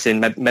them missing,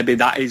 maybe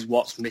that is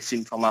what's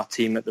missing from our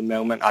team at the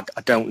moment.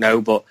 I don't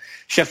know, but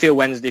Sheffield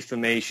Wednesday for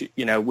me,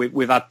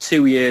 we've had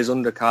 2 years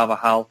under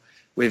Carvajal.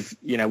 We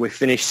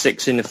finished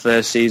 6th in the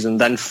first season,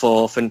 then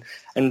 4th,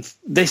 and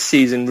this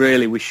season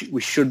really we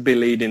should be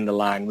leading the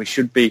line. We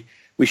should be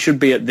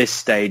at this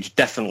stage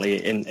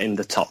definitely in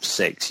the top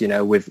 6.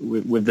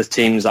 With the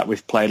teams that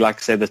we've played. Like I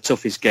say, the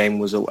toughest game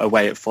was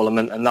away at Fulham,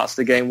 and that's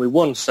the game we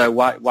won. So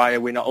why are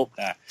we not up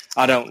there?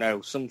 I don't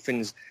know.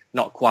 Something's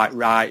not quite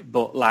right.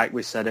 But like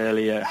we said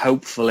earlier,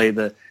 hopefully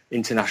the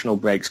international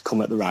breaks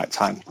come at the right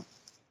time.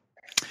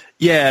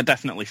 Yeah, I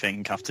definitely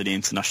think after the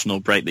international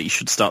break that you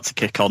should start to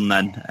kick on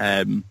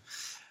then.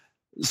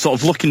 Sort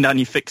of looking down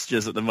your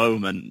fixtures at the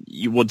moment,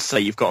 you would say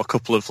you've got a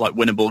couple of like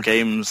winnable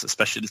games,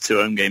 especially the 2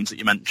 home games that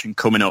you mentioned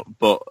coming up,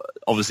 but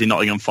obviously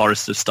Nottingham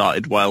Forest have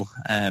started well,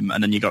 and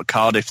then you got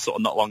Cardiff sort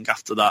of not long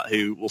after that,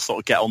 who we'll sort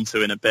of get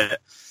onto in a bit,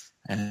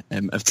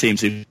 of teams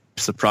who've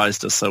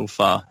surprised us so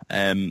far.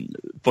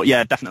 But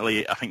yeah,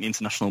 definitely I think the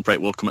international break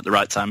will come at the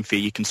right time for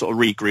you. You can sort of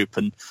regroup,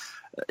 and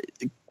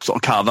sort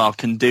of Carval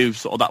can do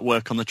sort of that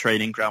work on the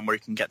training ground where he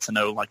can get to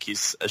know, like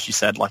his, as you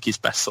said, like his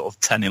best sort of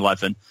 10,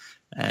 11.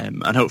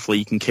 And hopefully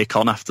you can kick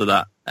on after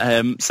that.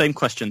 Same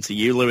question to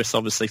you, Lewis.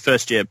 Obviously,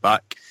 first year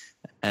back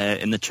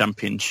in the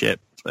Championship.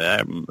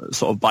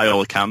 Sort of by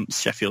all accounts,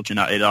 Sheffield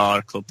United are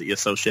a club that you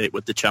associate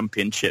with the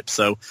Championship.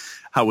 So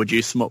how would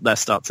you sum up their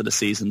start to the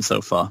season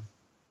so far?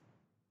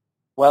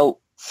 Well,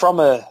 from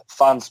a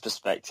fan's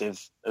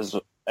perspective,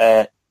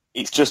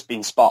 it's just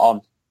been spot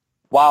on.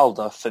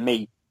 Wilder, for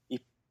me,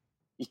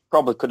 he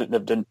probably couldn't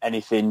have done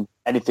anything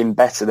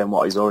better than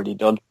what he's already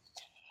done.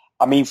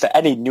 I mean, for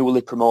any newly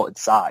promoted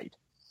side,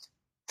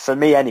 for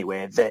me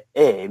anyway, the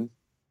aim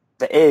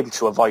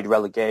to avoid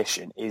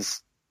relegation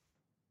is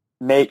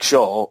make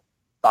sure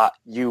that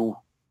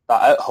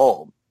at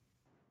home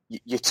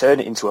you turn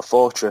it into a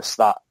fortress,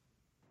 that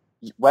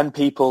when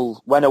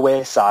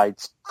away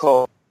sides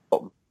come,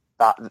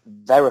 that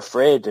they're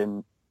afraid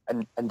and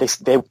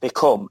they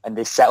come and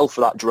they settle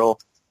for that draw,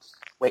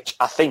 which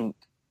I think,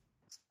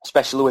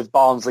 especially with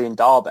Barnsley and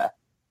Derby,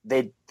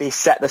 they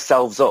set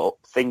themselves up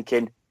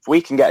thinking, if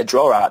we can get a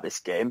draw out of this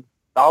game,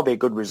 that'll be a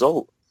good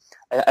result,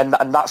 and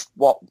that's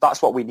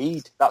what we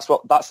need. That's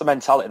the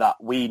mentality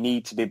that we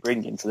need to be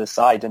bringing to the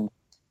side. And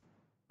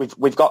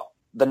we've got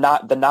the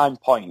 9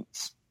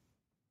 points.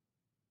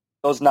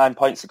 Those 9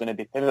 points are going to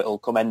be pivotal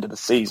come end of the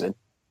season.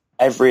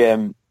 Every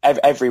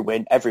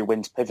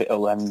win's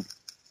pivotal, and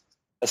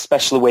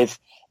especially with,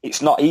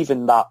 it's not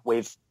even that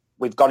we've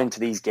gone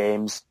into these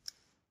games,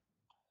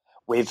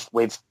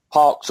 we've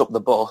parked up the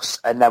bus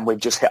and then we've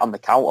just hit on the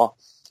counter.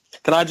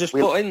 Can I just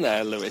put in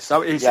there, Lewis?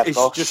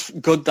 It's just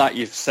good that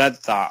you've said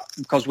that,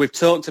 because we've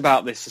talked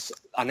about this.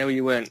 I know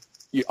you weren't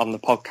on the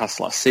podcast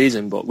last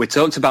season, but we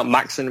talked about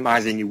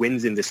maximising your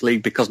wins in this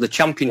league, because the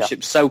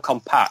Championship's so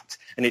compact,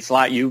 and it's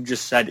like you've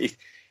just said.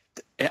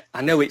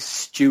 I know it's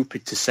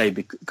stupid to say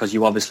because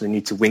you obviously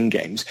need to win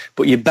games,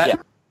 but you better.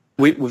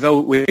 Yeah.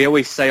 We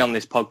always say on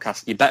this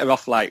podcast, you're better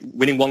off like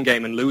winning 1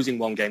 game and losing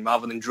 1 game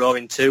rather than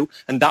drawing 2,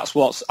 and that's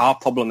what's our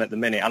problem at the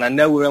minute. And I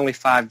know we're only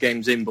 5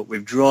 games in, but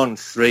we've drawn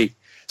 3.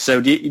 So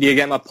do you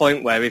get my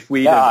point? Where if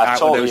we I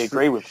totally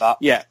agree with that.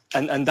 Yeah,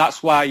 and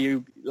that's why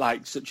you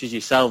like such as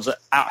yourselves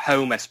at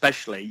home,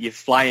 especially, you're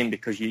flying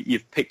because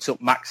you've picked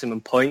up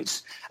maximum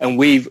points, and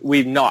we've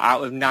not,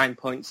 out of 9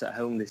 points at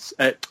home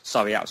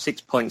out of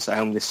 6 points at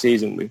home this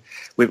season,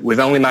 we've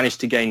only managed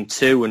to gain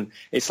 2, and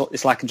it's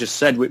like I just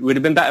said, we'd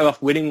have been better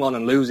off winning one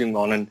and losing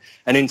one,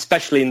 and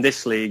especially in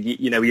this league,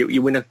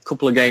 you win a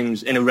couple of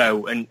games in a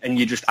row, and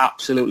you just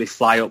absolutely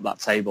fly up that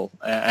table,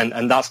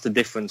 and that's the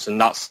difference, and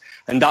that's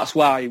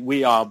why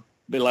we are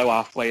below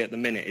halfway at the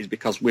minute, is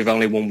because we've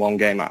only won 1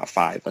 game out of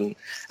 5, and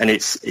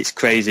it's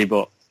crazy,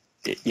 but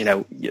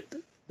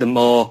the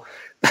more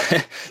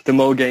the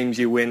more games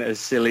you win, as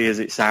silly as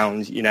it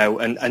sounds,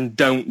 and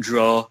don't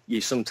draw,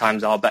 you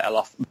sometimes are better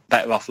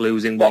off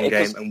losing one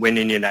game and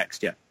winning your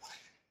next.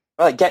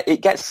 Well,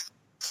 it gets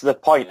to the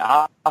point,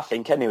 I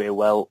think anyway,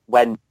 well,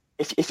 when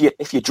if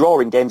you're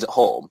drawing games at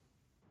home,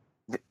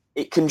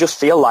 it can just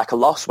feel like a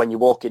loss when you're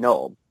walking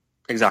home.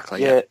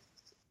 Exactly. Yeah.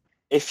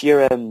 If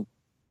you're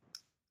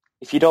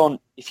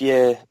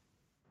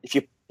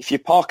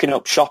parking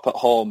up shop at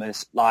home and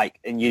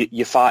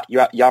you're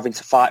having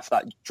to fight for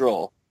that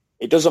draw,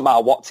 it doesn't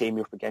matter what team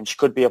you're up against. You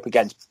could be up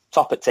against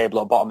top at table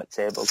or bottom at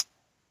table.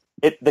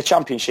 The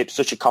Championship's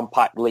such a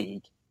compact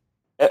league.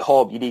 At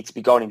home, you need to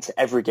be going into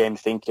every game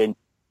thinking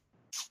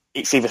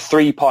it's either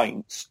 3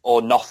 points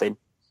or nothing.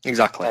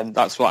 Exactly.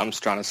 That's what I'm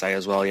trying to say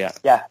as well. Yeah.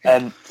 Yeah.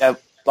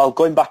 Well,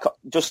 going back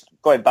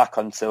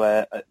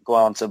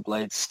onto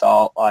Blade's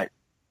start,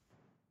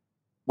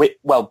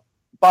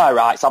 by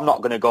rights, I'm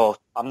not going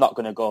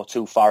to go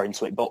too far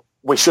into it, but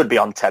we should be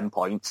on 10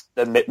 points.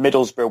 The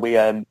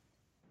Middlesbrough,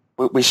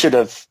 we should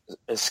have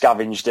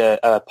scavenged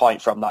a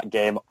point from that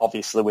game.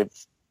 Obviously,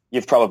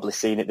 you've probably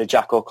seen it, the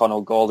Jack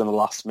O'Connell goal in the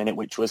last minute,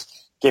 which was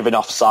given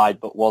offside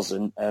but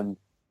wasn't.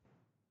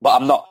 But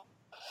I'm not,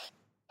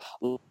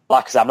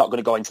 like I said, I'm not going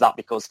to go into that,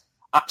 because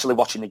actually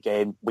watching the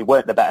game, we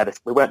weren't the better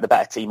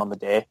team on the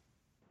day.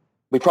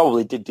 We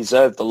probably did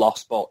deserve the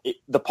loss, but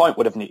the point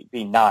would have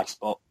been nice.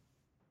 But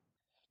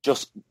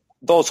just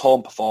those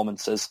home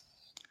performances,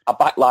 our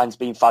backline's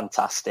been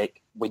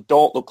fantastic. We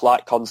don't look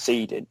like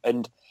conceding,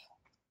 and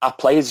our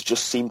players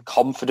just seem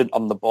confident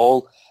on the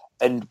ball,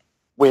 and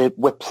we're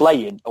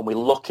playing and we're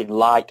looking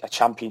like a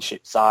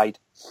Championship side.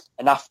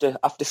 And after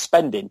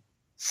spending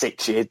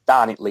 6 years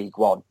down in League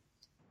One,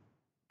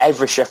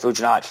 every Sheffield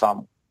United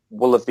fan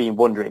will have been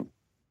wondering,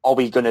 are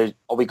we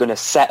gonna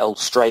settle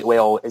straight away,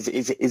 or is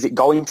it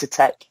going to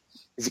take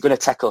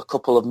a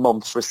couple of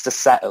months for us to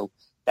settle?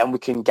 Then we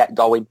can get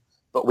going.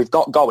 But we've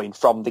got going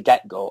from the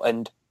get-go,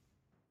 and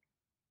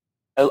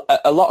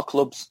a lot of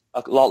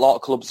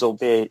clubs will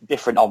be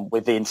different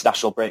with the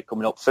international break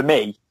coming up. For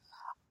me,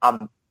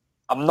 I'm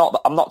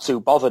not too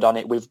bothered on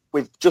it.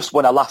 We've just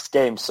won our last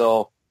game,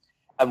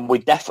 and we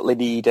definitely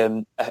need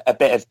a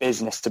bit of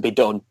business to be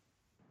done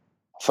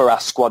for our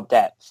squad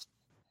depth.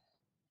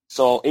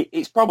 So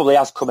it probably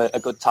has come a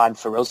good time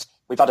for us.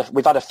 We've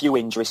had a few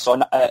injuries,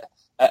 so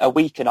a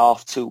week and a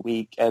half, 2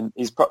 week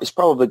is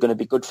probably going to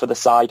be good for the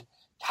side.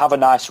 Have a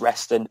nice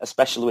rest, and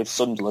especially with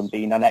Sunderland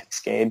being our next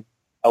game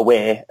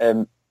away,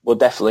 we'll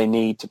definitely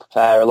need to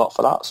prepare a lot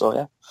for that.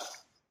 So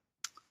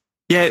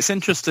yeah, it's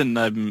interesting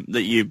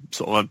that you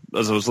sort of,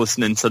 as I was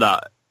listening to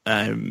that,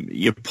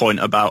 your point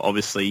about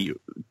obviously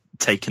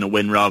taking a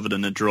win rather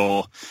than a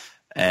draw,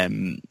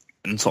 and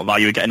sort of how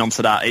you were getting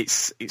onto that.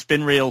 It's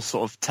been real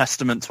sort of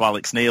testament to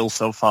Alex Neil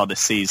so far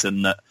this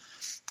season that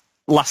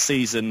last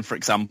season, for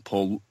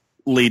example,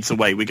 Leeds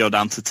away, we go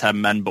down to 10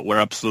 men, but we're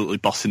absolutely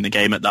bossing the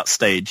game at that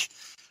stage.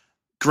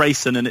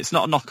 Grayson, and it's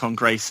not a knock on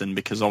Grayson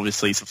because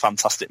obviously he's a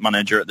fantastic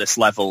manager at this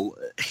level,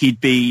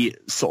 he'd be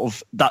sort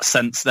of that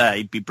sense there,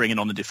 he'd be bringing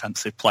on a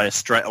defensive player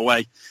straight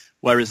away,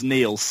 whereas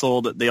Neil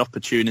saw that the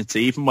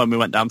opportunity, even when we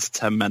went down to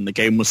 10 men, the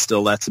game was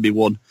still there to be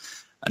won,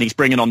 and he's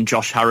bringing on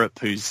Josh Harrop,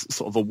 who's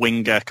sort of a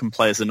winger, can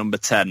play as a number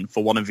 10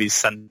 for one of his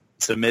centre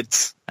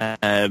mids.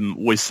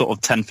 Was sort of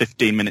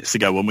 10-15 minutes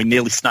ago when we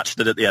nearly snatched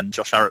it at the end.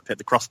 Josh Harrop hit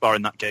the crossbar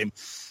in that game,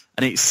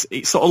 and it's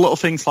sort of little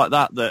things like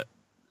that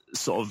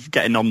sort of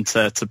getting on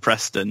to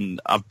Preston.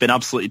 I've been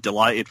absolutely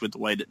delighted with the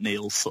way that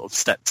Neil sort of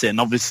stepped in.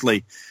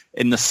 Obviously,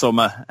 in the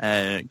summer,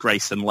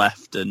 Grayson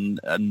left, and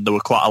there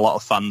were quite a lot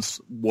of fans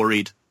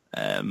worried.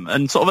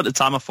 And sort of at the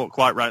time, I thought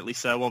quite rightly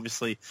so.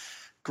 Obviously,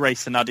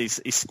 Grayson had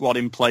his squad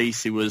in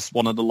place. He was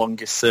one of the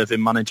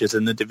longest-serving managers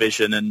in the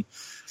division, and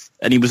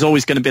he was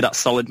always going to be that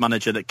solid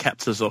manager that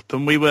kept us up.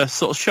 And we were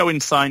sort of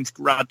showing signs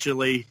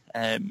gradually.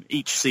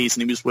 Each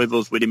season he was with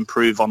us, we'd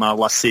improve on our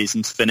last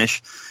season's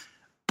finish.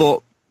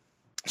 But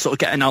sort of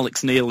getting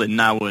Alex Neil in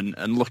now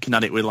and looking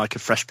at it with like a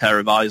fresh pair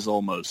of eyes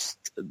almost.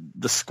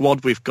 The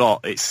squad we've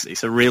got,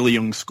 it's a really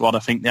young squad. I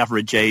think the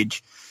average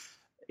age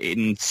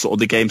in sort of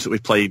the games that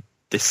we've played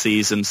this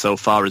season so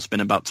far has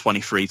been about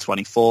 23,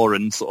 24,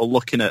 and sort of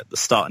looking at the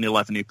starting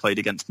 11 who played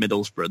against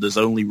Middlesbrough, there's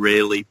only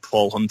really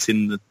Paul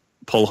Huntington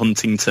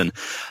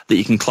that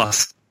you can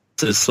class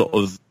as sort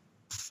of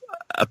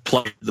a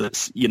player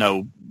that's,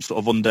 sort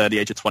of under the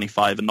age of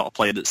 25 and not a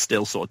player that's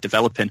still sort of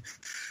developing.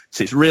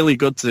 So it's really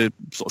good to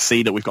sort of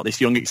see that we've got this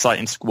young,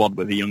 exciting squad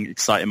with a young,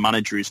 exciting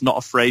manager who's not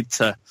afraid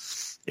to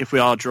if we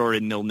are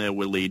drawing 0-0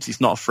 with Leeds, he's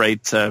not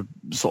afraid to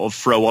sort of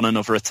throw on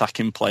another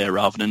attacking player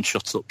rather than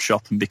shut up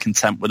shop and be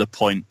content with a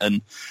point.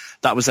 And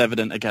that was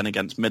evident again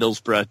against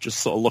Middlesbrough, just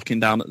sort of looking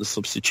down at the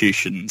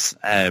substitutions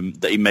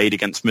that he made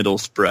against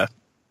Middlesbrough.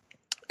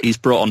 He's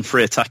brought on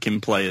 3 attacking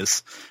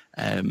players.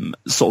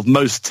 Sort of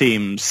most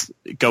teams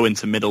go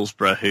into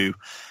Middlesbrough who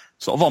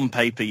sort of on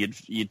paper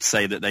you'd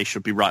say that they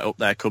should be right up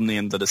there come the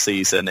end of the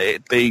season.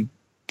 It'd be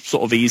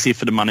sort of easy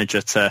for the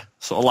manager to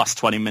sort of last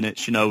 20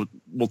 minutes,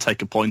 we'll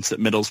take a point at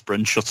Middlesbrough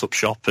and shut up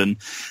shop and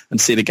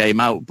see the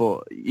game out.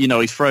 But,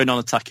 he's throwing on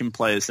attacking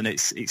players and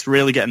it's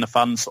really getting the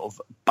fans sort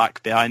of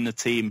back behind the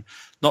team.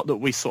 Not that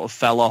we sort of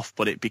fell off,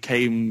 but it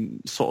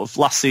became sort of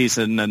last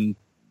season and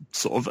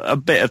sort of a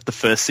bit of the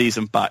first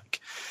season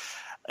back.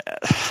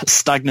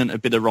 Stagnant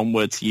would be the wrong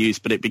word to use,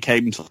 but it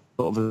became sort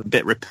of a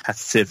bit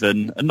repetitive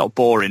and not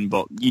boring,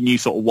 but you knew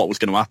sort of what was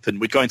going to happen.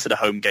 We'd go into the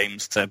home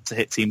games to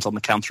hit teams on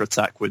the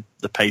counter-attack with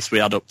the pace we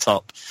had up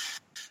top,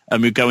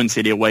 and we'd go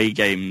into the away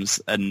games,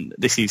 and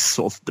this is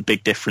sort of the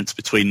big difference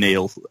between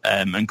Neil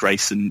and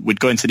Grayson. We'd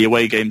go into the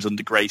away games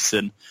under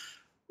Grayson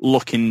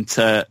looking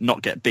to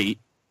not get beat,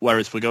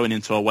 whereas we're going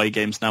into away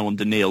games now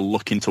under Neil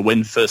looking to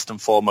win first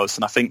and foremost,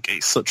 and I think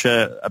it's such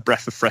a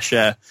breath of fresh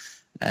air.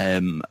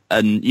 And,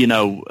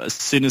 as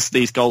soon as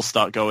these goals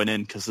start going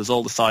in, because there's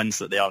all the signs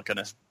that they are going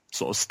to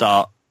sort of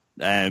start,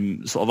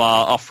 sort of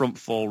our front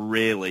four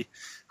really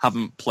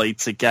haven't played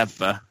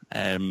together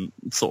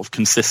sort of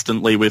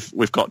consistently.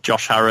 We've got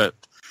Josh Harrop,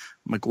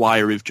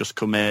 Maguire who've just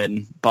come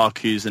in,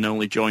 Barku's and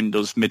only joined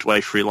us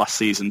midway through last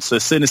season. So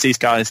as soon as these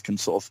guys can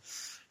sort of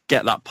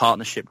get that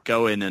partnership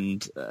going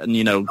and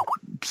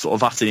sort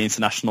of after the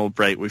international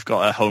break, we've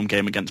got a home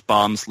game against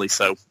Barnsley.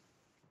 So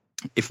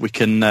if we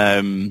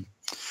can...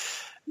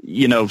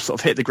 sort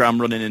of hit the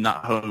ground running in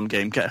that home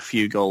game, get a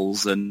few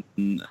goals, and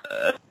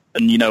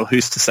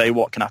who's to say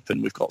what can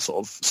happen? We've got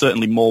sort of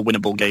certainly more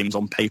winnable games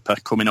on paper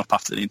coming up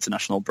after the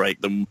international break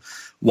than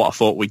what I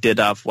thought we did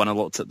have when I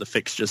looked at the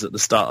fixtures at the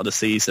start of the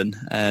season.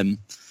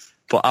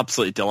 But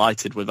absolutely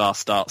delighted with our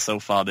start so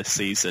far this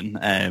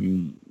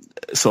season.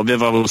 So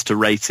if I was to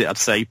rate it, I'd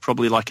say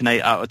probably like an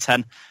 8 out of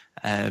 10.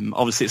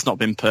 Obviously, it's not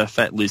been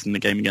perfect, losing the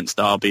game against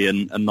Derby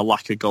and the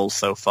lack of goals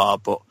so far,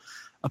 but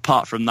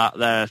apart from that,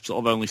 they're sort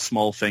of only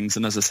small things.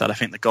 And as I said, I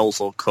think the goals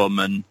will come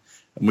and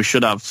we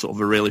should have sort of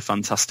a really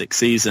fantastic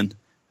season.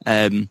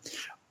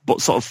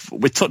 But sort of,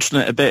 we touched on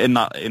it a bit in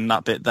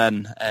that bit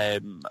then.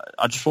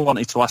 I just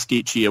wanted to ask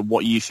each of you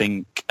what you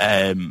think,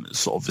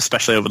 sort of,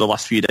 especially over the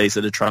last few days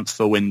of the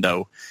transfer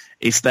window,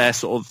 is there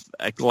sort of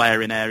a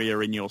glaring area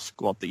in your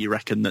squad that you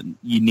reckon that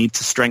you need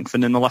to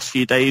strengthen in the last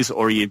few days,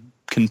 or are you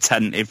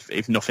content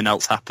if nothing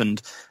else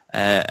happened?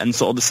 And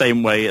sort of the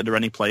same way, are there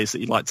any players that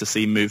you'd like to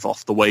see move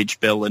off the wage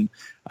bill and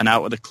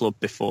out of the club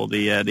before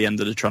the end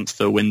of the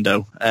transfer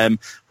window?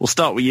 We'll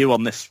start with you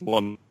on this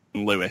one,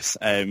 Lewis.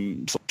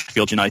 Sort of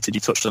Sheffield United,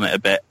 you touched on it a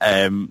bit.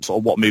 Sort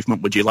of what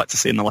movement would you like to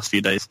see in the last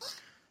few days?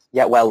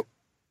 Yeah, well,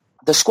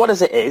 the squad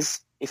as it is,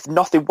 if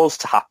nothing was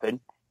to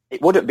happen,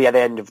 it wouldn't be at the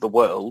end of the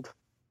world,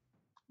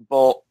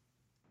 but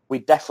we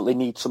definitely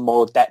need some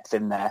more depth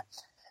in there.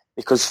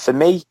 Because for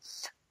me,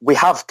 we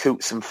have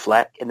Coots and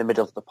Fleck in the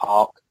middle of the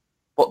park,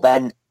 but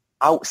then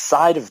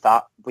outside of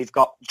that, we've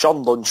got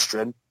John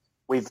Lundstrom,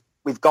 we've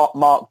got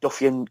Mark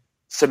Duffy and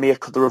Samir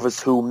Carruthers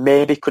who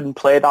maybe couldn't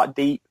play that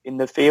deep in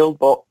the field,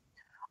 but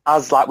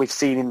as like we've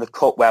seen in the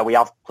Cup where we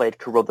have played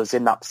Carruthers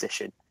in that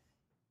position,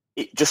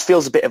 it just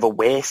feels a bit of a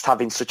waste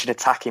having such an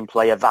attacking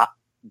player that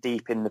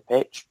deep in the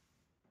pitch.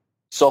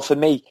 So for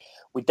me,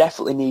 we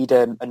definitely need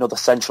another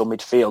central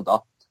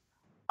midfielder.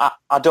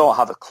 I don't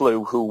have a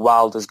clue who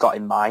Wilder's got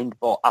in mind,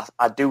 but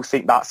I do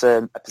think that's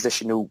a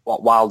position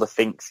what Wilder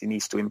thinks he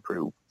needs to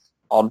improve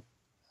on.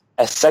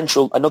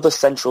 Another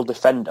central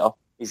defender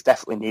is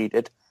definitely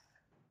needed.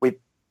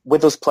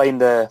 With us playing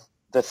the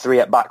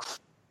 3 at back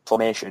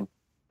formation,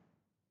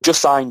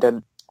 just signed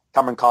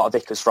Cameron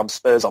Carter-Vickers from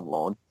Spurs on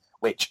loan,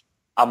 which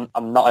I'm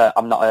not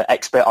an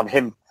expert on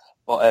him,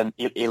 but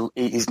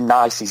he's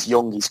nice, he's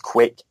young, he's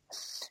quick.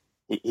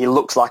 He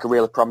looks like a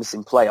really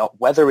promising player.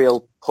 Whether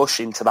he'll push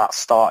into that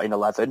starting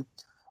 11,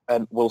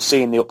 we'll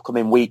see in the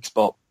upcoming weeks.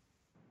 But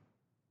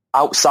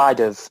outside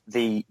of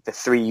the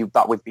 3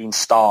 that we've been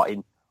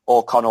starting,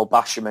 O'Connell,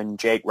 Basham and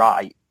Jake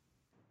Wright,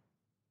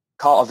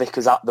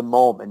 Carter-Vickers at the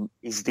moment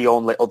is the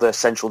only other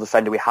central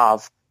defender we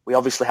have. We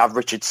obviously have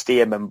Richard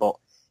Stearman, but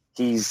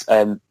he's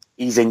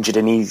injured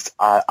and he's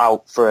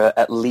out for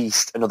at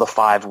least another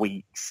 5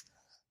 weeks.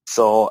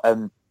 So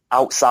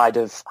outside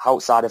of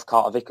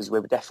Carter-Vickers, we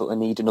would definitely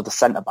need another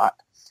centre-back.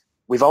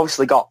 We've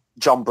obviously got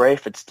John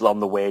Brayford still on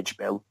the wage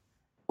bill,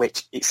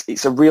 which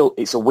it's a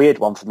weird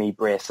one for me,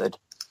 Brayford,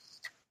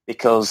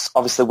 because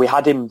obviously we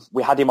had him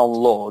on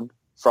loan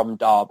from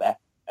Derby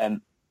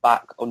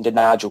back under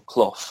Nigel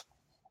Clough,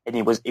 and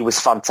he was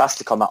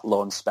fantastic on that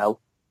loan spell.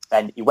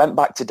 Then he went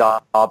back to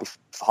Derby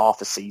for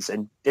half a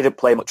season, didn't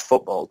play much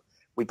football.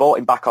 We bought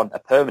him back on a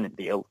permanent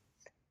deal.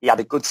 He had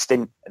a good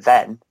stint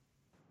then,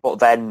 but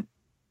then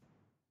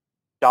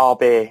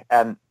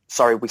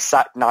we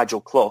sacked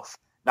Nigel Clough.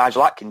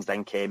 Nigel Atkins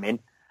then came in,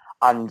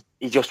 and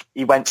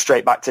he went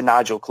straight back to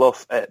Nigel Clough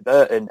at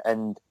Burton,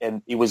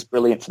 and he was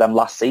brilliant for them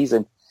last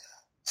season.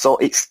 So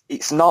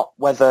it's not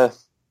whether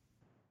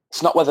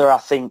I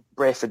think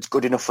Brayford's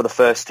good enough for the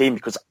first team,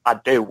 because I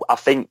do. I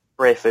think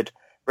Brayford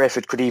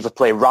could either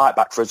play right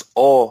back for us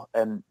or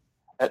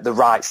at the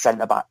right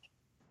centre back.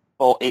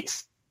 But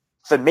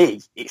for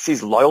me, it's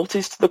his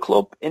loyalties to the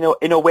club in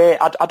a way.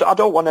 I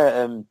don't want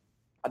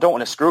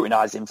to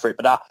scrutinise him for it,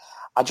 but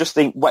I just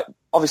think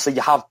obviously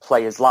you have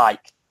players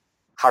like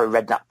Harry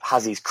Redknapp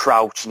has his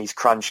Crouch and his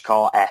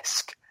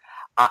Cranchcore-esque.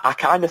 I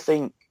kind of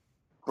think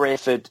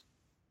Brayford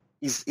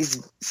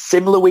is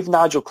similar with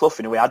Nigel Clough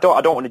in a way. I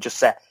don't want to just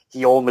say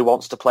he only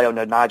wants to play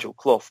under Nigel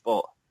Clough,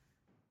 but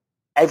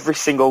every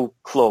single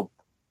club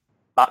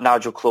that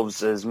Nigel Clough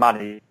has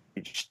managed,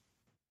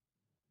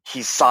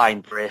 he's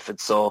signed Brayford.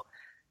 So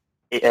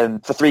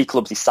for 3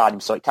 clubs he's signed him,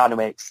 so it kind of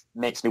makes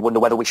me wonder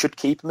whether we should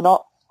keep him or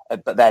not.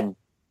 But then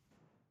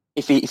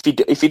if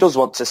he does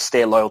want to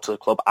stay loyal to the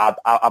club,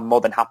 I'm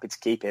more than happy to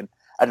keep him.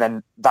 And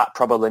then that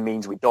probably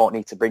means we don't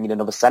need to bring in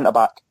another centre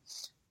back.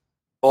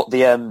 But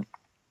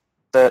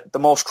the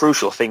most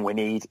crucial thing we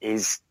need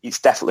is it's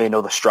definitely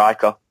another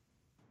striker.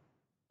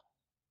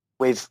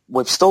 We've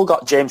still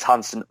got James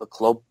Hansen at the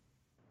club,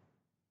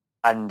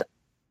 and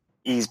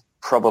he's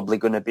probably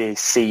going to be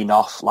seen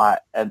off.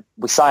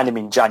 We signed him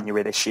in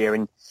January this year,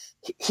 and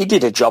he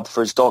did a job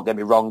for us. Don't get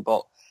me wrong,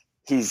 but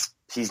he's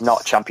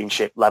not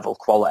Championship level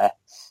quality.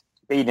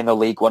 Being in the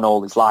League One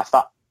all his life,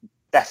 that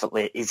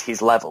definitely is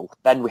his level.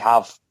 Then we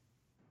have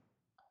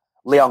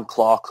Leon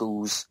Clark,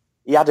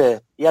 he had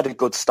a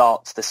good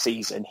start to the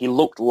season. He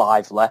looked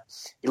lively.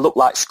 He looked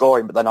like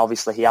scoring, but then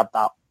obviously he had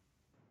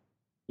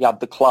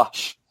the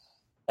clash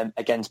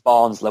against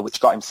Barnsley, which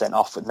got him sent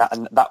off, and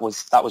that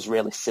was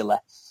really silly.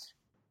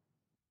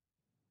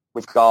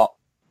 We've got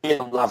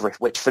Keelan Lavery,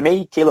 which for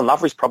me, Keelan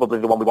Lavery is probably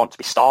the one we want to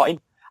be starting.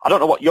 I don't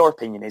know what your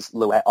opinion is,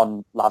 Louis,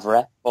 on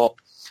Lavery, but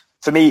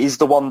for me, he's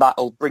the one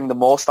that'll bring the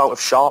most out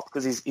of Sharp,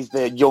 because he's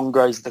the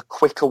younger, he's the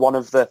quicker one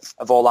of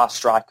all our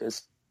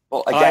strikers.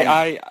 But again,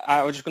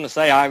 I was just going to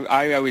say,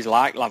 I always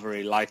liked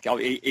Lavery.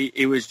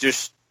 It was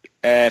just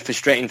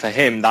frustrating for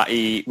him that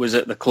he was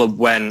at the club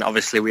when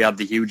obviously we had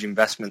the huge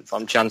investment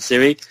from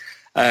Chansiri.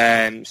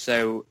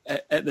 So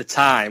at the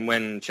time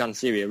when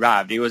Chansiri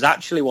arrived, he was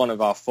actually one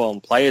of our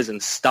form players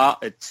and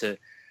started to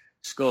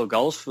score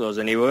goals for us,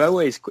 and he was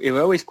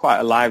always quite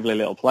a lively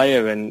little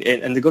player. And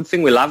the good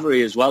thing with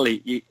Lavery as well,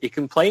 he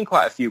can play in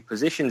quite a few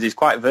positions. He's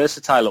quite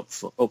versatile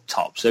up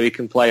top, so he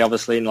can play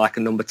obviously in like a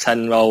number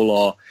 10 role,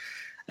 or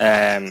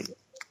I'm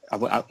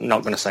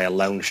not going to say a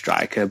lone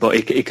striker, but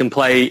he can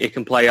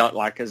play out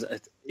like as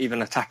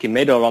even attacking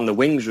mid or on the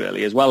wings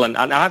really as well. And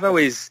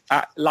Lavery's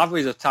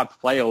a type of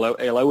player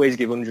he'll always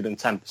give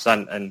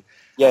 110%, and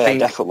yeah,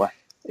 definitely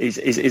he's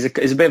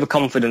a bit of a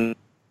confident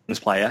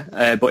player,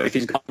 but if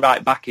he's got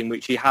right back in,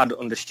 which he had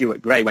under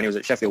Stuart Gray when he was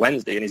at Sheffield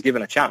Wednesday, and he's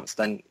given a chance,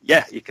 then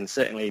yeah, he can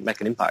certainly make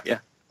an impact.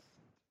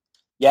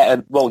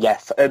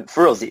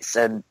 For us, it's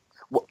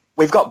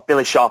we've got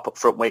Billy Sharp up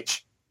front,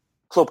 which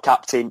club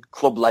captain,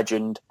 club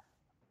legend,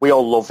 we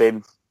all love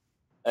him,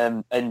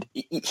 and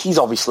he's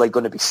obviously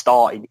going to be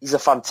starting. He's a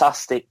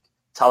fantastic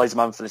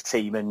talisman for the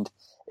team, and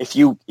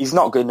he's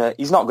not going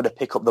to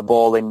pick up the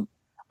ball in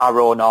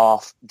our own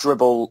half,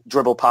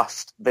 dribble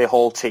past the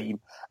whole team,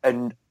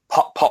 and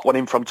pop one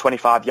in from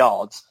 25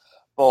 yards,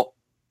 but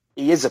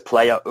he is a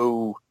player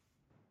who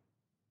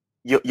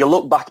you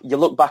look back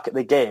at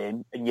the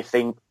game and you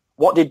think,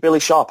 what did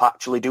Billy Sharp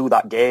actually do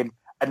that game?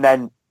 And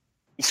then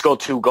he scored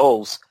 2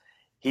 goals.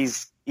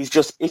 He's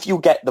just, if you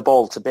get the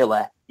ball to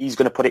Billy, he's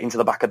going to put it into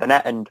the back of the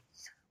net, and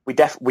we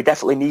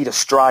definitely need a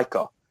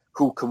striker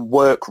who can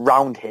work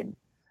round him.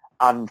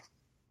 And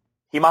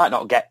he might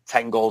not get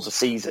 10 goals a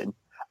season,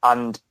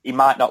 and he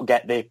might not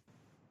get the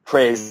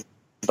praise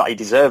that he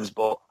deserves,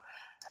 but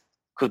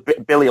because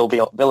Billy will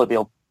be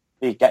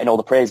getting all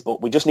the praise,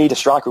 but we just need a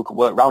striker who can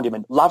work around him.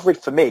 And Lavery,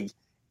 for me,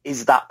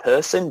 is that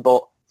person,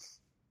 but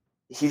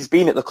he's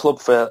been at the club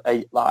for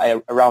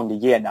around a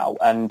year now,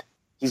 and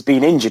he's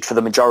been injured for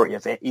the majority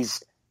of it.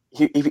 He's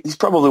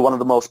probably one of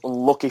the most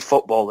unlucky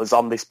footballers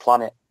on this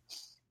planet.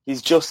 He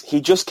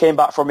just came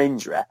back from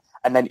injury,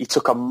 and then he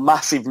took a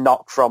massive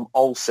knock from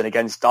Olsen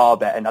against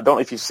Derby, and I don't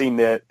know if you've seen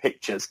the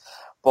pictures,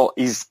 but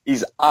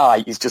his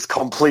eye is just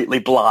completely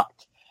black,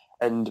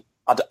 and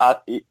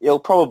he'll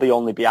probably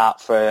only be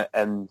out for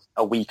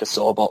a week or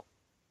so. But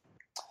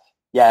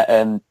yeah,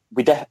 going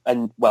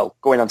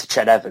on to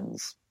Ched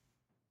Evans.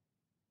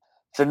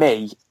 For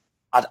me,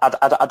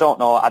 I don't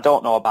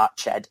know about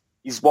Ched.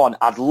 He's one,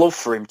 I'd love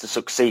for him to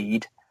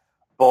succeed,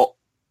 but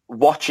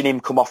watching him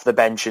come off the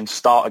bench and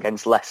start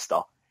against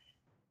Leicester,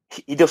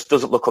 he just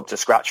doesn't look up to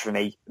scratch for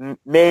me.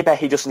 Maybe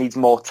he just needs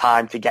more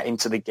time to get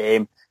into the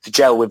game, to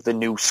gel with the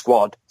new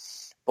squad.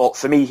 But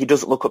for me, he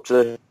doesn't look up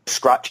to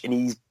scratch, and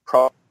he's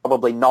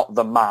probably not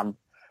the man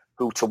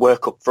who to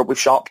work up front with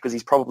Sharp, because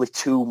he's probably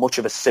too much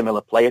of a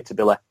similar player to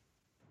Billy.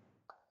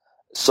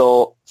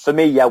 So for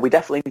me, yeah, we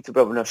definitely need to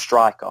bring in a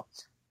striker.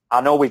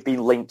 I know we've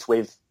been linked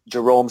with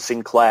Jerome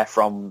Sinclair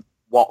from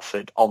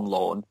Watford on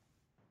loan.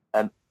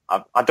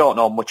 I don't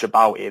know much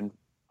about him.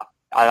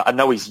 I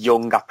know he's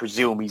young. I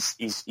presume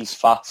he's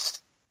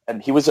fast.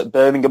 And he was at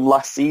Birmingham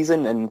last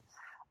season, and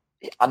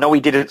I know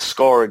he didn't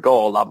score a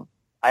goal.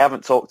 I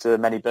haven't talked to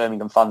many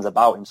Birmingham fans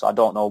about him, so I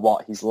don't know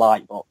what he's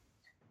like. But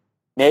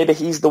maybe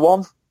he's the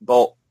one.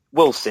 But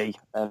we'll see.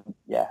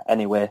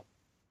 Anyway.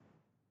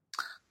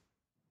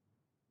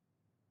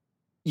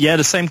 Yeah,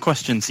 the same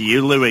question to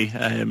you, Louis.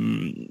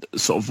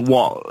 Sort of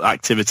what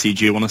activity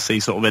do you want to see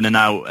sort of in and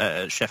out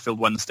at Sheffield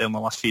Wednesday in the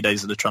last few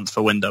days of the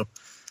transfer window?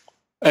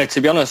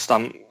 To be honest,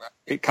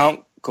 it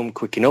can't come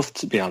quick enough,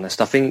 to be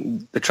honest. I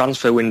think the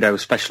transfer window,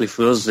 especially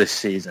for us this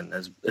season,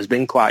 has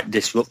been quite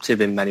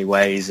disruptive in many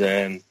ways.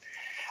 I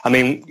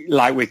mean,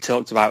 like we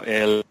talked about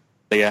earlier,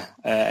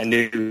 a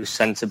new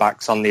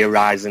centre-back's on the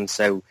horizon.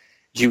 So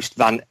Joost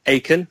van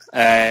Aken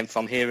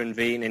from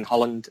Heerenveen in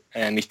Holland.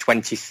 He's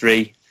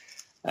 23.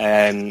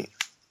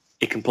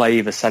 He can play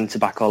either centre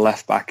back or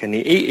left back, and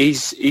he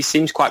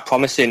seems quite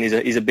promising.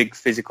 He's a big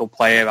physical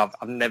player.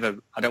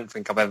 I don't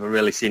think I've ever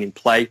really seen him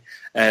play,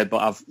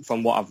 but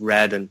from what I've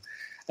read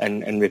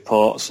and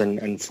reports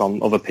and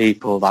from other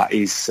people, that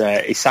he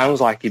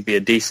sounds like he'd be a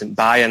decent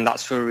buy, and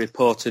that's for a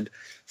reported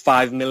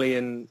 €5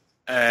 million.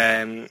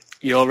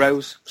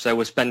 So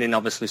we're spending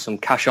obviously some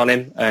cash on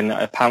him, and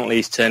apparently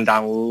he's turned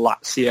down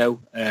Lazio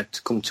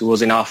to come to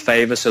us in our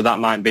favour. So that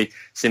might be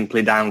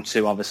simply down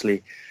to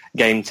obviously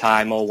game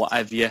time or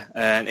whatever.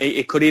 And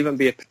it could even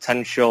be a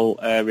potential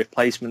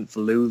replacement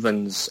for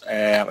Louvens.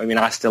 I mean,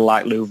 I still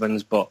like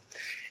Louvens, but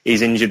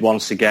he's injured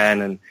once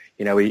again, and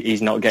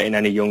he's not getting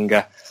any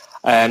younger.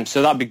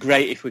 So that'd be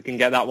great if we can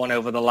get that one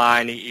over the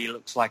line. He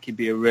looks like he'd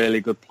be a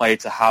really good player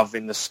to have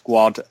in the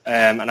squad,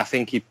 and I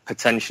think he'd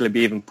potentially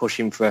be even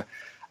pushing for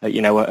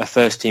a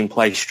first team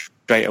place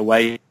straight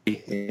away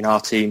in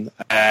our team.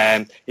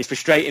 It's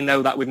frustrating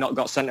though that we've not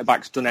got centre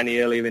backs done any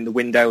earlier in the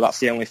window. That's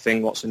the only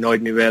thing what's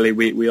annoyed me really.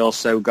 We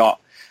also got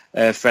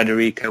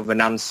Frederico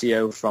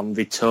Venancio from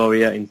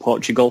Vitória in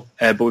Portugal,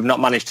 but we've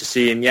not managed to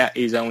see him yet.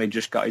 He's only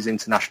just got his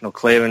international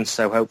clearance,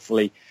 so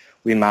hopefully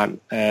we might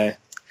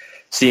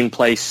see him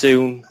play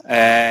soon.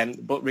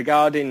 But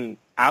regarding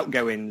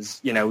outgoings,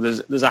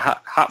 there's a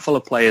hatful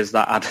of players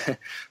that I'd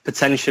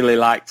potentially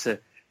like to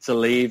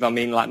leave. I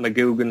mean, like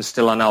McGugan's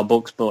still on our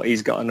books, but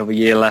he's got another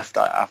year left,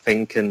 I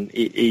think, and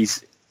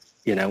he's,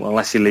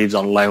 unless he leaves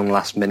on loan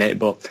last minute.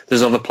 But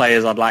there's other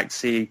players I'd like to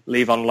see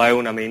leave on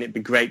loan. I mean, it'd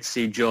be great to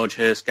see George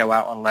Hurst go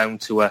out on loan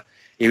to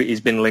he's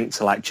been linked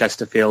to like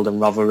Chesterfield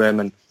and Rotherham,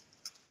 and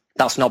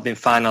that's not been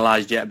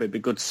finalised yet, but it'd be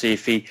good to see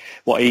if he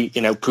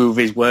prove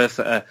his worth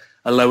at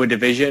a lower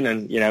division,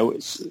 and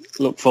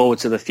look forward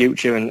to the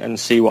future and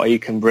see what he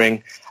can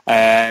bring.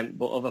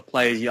 But other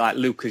players like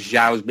Lucas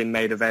Zhou's been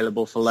made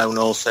available for loan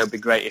also. It'd be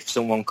great if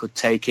someone could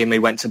take him. He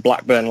went to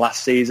Blackburn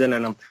last season,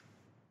 and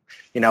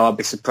I'd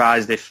be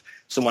surprised if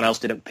someone else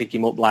didn't pick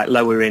him up, like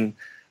lower in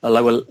a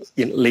lower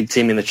league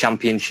team in the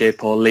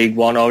Championship or League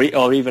One or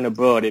even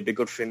abroad. It'd be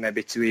good for him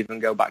maybe to even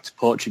go back to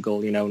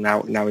Portugal.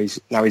 Now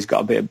he's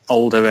got a bit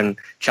older and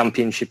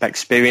Championship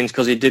experience,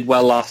 because he did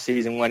well last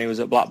season when he was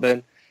at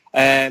Blackburn.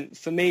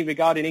 For me,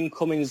 regarding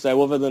incomings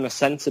though, other than a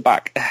centre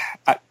back,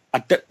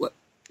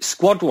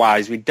 squad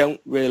wise, we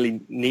don't really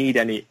need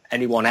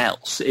anyone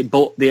else.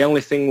 But the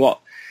only thing what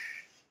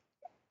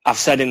I've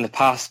said in the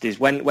past is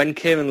when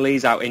Kieran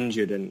Lee's out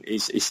injured, and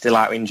he's still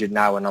out injured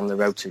now and on the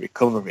road to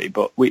recovery,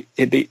 but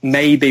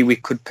maybe we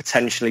could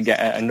potentially get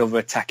another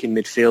attacking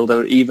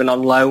midfielder even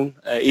on loan,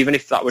 even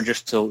if that were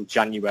just till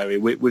January.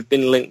 We've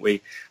been linked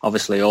with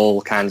obviously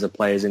all kinds of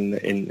players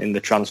in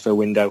the transfer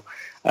window,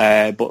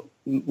 but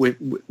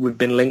we've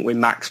been linked with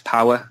Max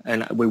Power,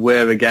 and we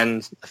were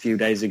again a few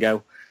days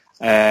ago.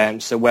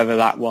 So whether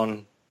that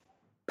one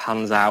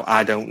pans out,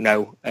 I don't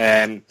know.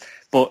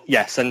 But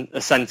yes, and a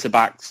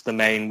centre-back's the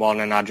main one,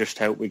 and I just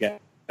hope we get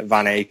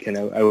Van Aken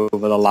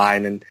over the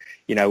line, and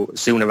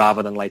sooner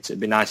rather than later. It'd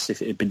be nice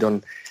if it'd be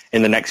done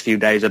in the next few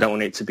days. I don't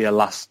want it to be a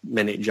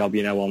last-minute job,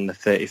 on the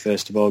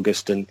 31st of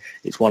August, and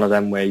it's one of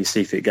them where you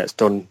see if it gets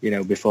done,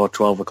 before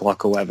 12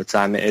 o'clock or whatever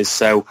time it is.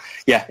 So,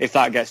 yeah, if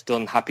that gets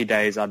done, happy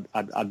days.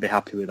 I'd be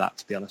happy with that,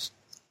 to be honest.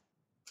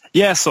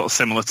 Yeah, sort of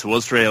similar to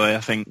us, really. I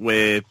think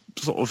we're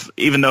sort of,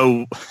 even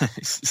though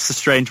it's a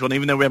strange one,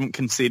 even though we haven't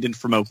conceded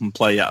from open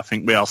play yet, I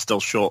think we are still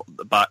short at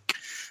the back.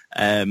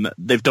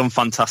 They've done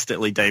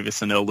fantastically,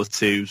 Davis and Ola,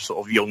 two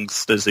sort of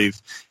youngsters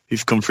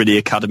who've come through the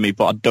academy,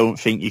 but I don't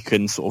think you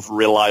can sort of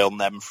rely on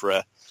them for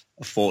a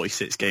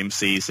 46-game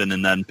season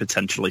and then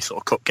potentially sort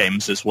of cup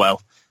games as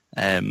well.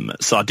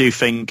 So I do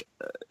think,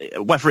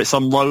 whether it's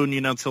on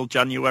loan, till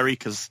January,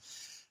 because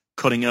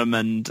Cunningham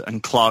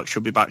and Clark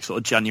should be back sort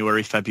of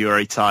January,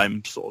 February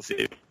time, sort of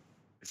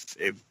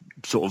if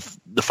sort of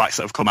the facts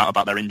that have come out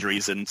about their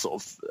injuries and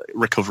sort of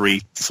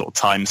recovery sort of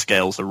time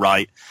scales are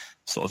right,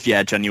 sort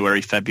of,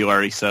 January,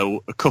 February.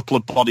 So a couple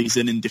of bodies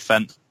in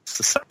defence,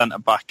 a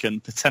centre-back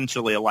and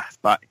potentially a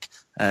left-back,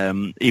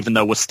 even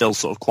though we're still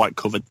sort of quite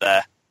covered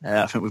there.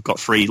 I think we've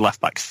got 3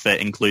 left-backs fit,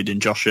 including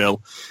Josh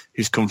Earl,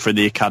 who's come through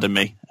the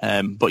academy.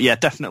 But,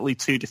 definitely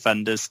 2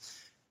 defenders.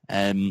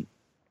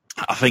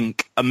 I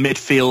think a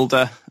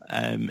midfielder,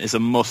 is a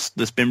must.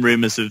 There's been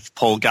rumours of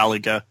Paul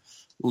Gallagher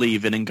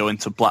leaving and going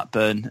to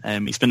Blackburn.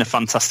 He's been a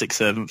fantastic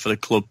servant for the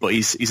club, but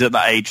he's at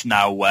that age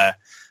now where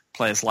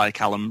players like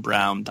Alan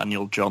Brown,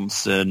 Daniel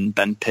Johnson,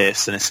 Ben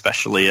Pearson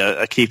especially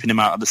are keeping him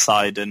out of the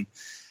side, and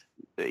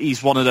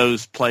he's one of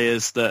those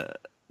players that,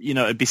 you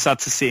know, it'd be sad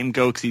to see him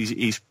go because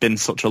he's been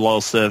such a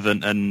loyal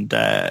servant and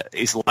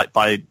he's liked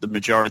by the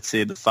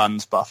majority of the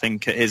fans, but I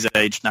think at his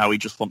age now he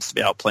just wants to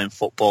be out playing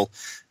football.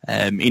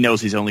 He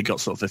knows he's only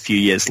got sort of a few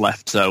years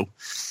left, so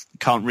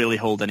can't really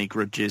hold any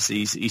grudges.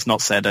 He's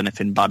not said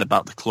anything bad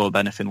about the club,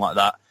 anything like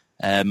that.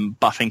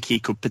 But I think he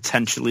could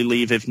potentially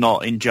leave if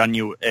not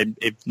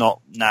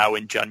now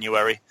in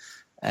January.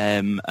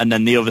 And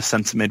then the other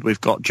centre mid,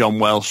 we've got John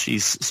Welsh.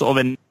 He's sort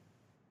of in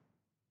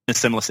a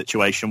similar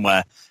situation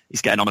where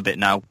he's getting on a bit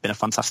now, been a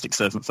fantastic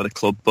servant for the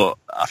club, but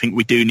I think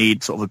we do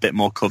need sort of a bit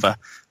more cover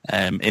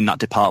in that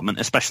department,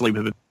 especially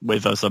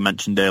with, as I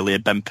mentioned earlier,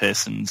 Ben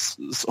Pearson's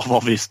sort of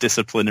obvious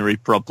disciplinary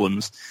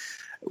problems.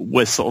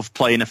 We're sort of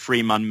playing a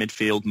three-man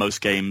midfield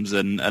most games,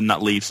 and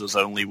that leaves us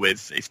only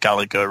with, if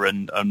Gallagher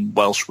and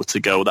Welsh were to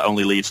go, that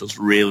only leaves us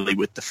really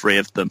with the three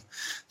of them.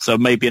 So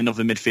maybe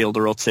another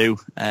midfielder or two.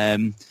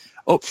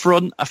 Up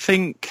front, I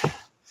think,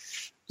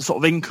 sort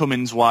of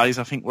incomings-wise,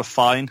 I think we're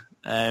fine.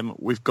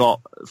 We've got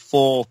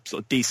four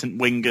sort of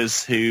decent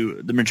wingers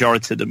who the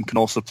majority of them can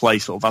also play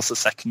sort of as a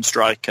second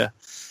striker.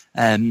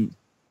 They've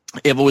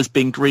always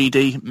been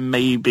greedy,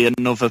 maybe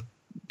another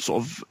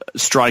sort of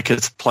striker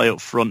to play up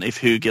front if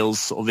Hugill's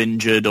sort of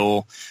injured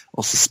or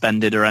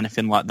suspended or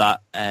anything like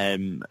that.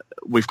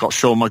 We've got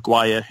Sean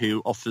Maguire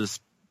who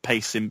offers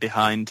pace in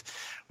behind,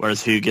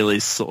 whereas Hugill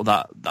is sort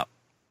of that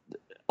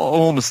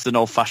almost an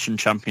old-fashioned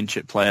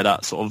championship player,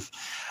 that sort of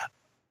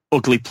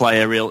ugly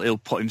player. He'll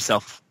put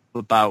himself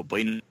about,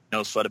 but he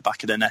knows where the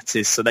back of the net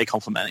is, so they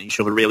complement each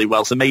other really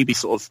well. So maybe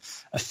sort of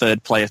a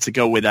third player to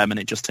go with them, and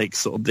it just takes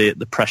sort of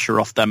the pressure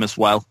off them as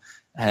well.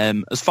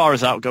 As far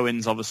as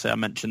outgoings, obviously I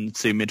mentioned the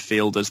two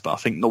midfielders, but I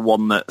think the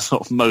one that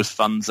sort of most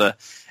fans are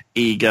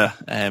eager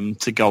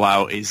to go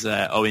out is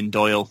Owen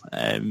Doyle.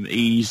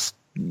 He's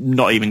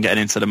not even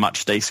getting into the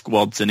match day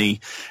squads, and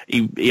he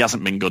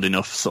hasn't been good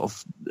enough sort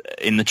of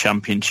in the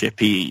Championship.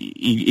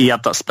 He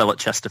had that spell at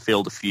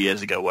Chesterfield a few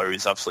years ago where he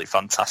was absolutely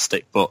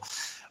fantastic, but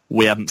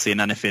we haven't seen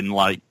anything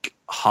like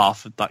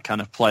half of that kind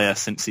of player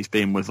since he's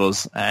been with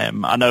us. I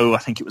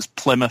think it was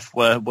Plymouth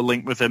were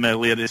linked with him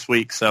earlier this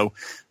week, so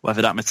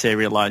whether that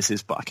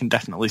materialises, but I can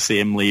definitely see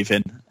him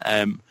leaving.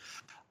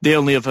 The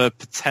only other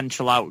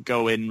potential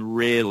outgoing,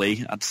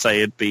 really, I'd say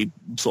it'd be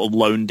sort of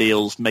loan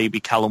deals, maybe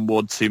Callum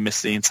Woods, who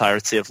missed the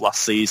entirety of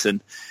last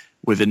season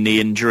with a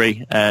knee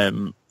injury.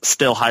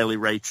 Still highly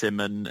rate him,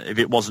 and if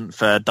it wasn't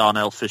for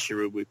Darnell Fisher,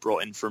 who we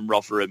brought in from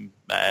Rotherham,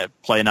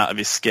 playing out of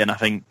his skin, I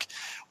think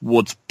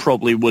Woods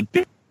probably would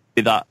be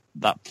that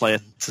player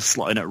to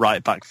slot in at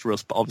right back for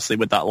us, but obviously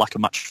with that lack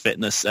of match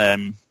fitness,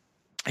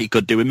 he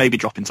could do it. Maybe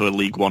drop into a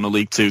League One or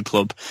League Two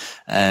club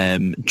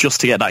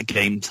just to get that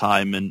game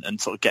time and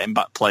sort of get him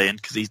back playing,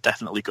 because he's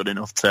definitely good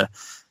enough to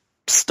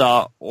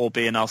start or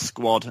be in our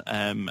squad,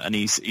 and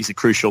he's a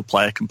crucial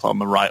player, can play on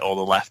the right or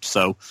the left,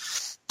 so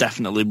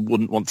definitely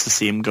wouldn't want to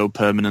see him go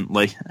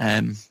permanently.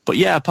 But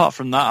yeah, apart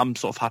from that, I'm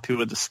sort of happy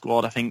with the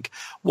squad. I think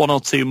one or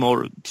two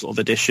more sort of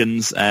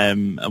additions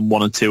and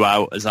one or two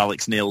out, as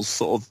Alex Neil's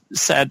sort of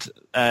said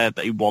that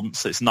he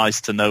wants. It's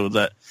nice to know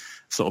that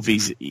sort of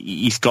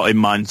he's got in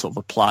mind sort of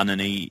a plan, and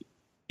he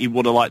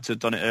would have liked to have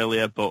done it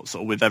earlier, but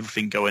sort of with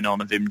everything going on,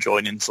 of him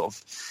joining sort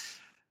of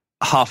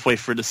halfway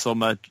through the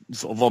summer,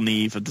 sort of on the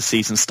eve of the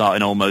season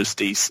starting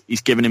almost, he's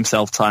given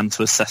himself time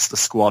to assess the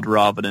squad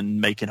rather than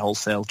making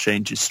wholesale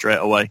changes straight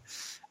away.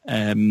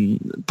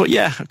 But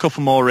yeah, a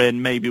couple more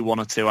in, maybe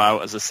one or two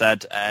out, as I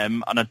said,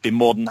 and I'd be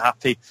more than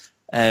happy.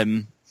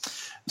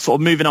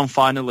 Sort of moving on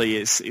finally,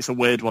 it's a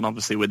weird one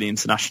obviously with the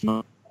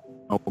international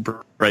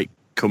break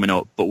coming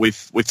up, but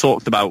we've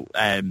talked about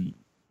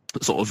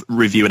sort of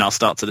reviewing our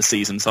start to the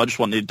season, so I just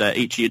wanted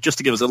each of you just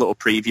to give us a little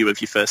preview of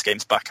your first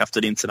games back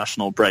after the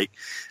international break.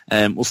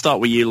 We'll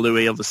start with you,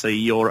 Louis. Obviously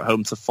you're at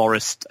home to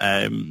Forest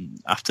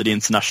after the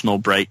international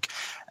break.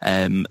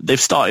 They've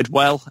started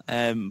well,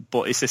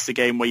 but is this a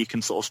game where you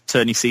can sort of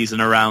turn your season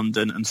around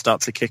and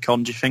start to kick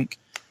on, do you think?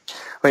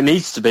 Well, it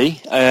needs to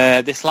be.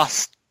 This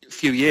last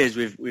few years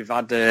we've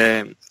had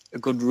a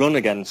good run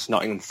against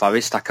Nottingham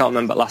Forest. I can't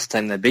remember the last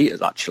time they beat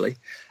us, actually.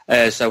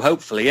 So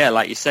hopefully, yeah,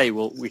 like you say,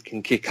 we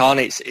can kick on.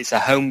 It's a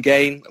home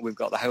game. We've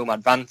got the home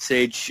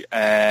advantage.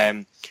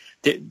 At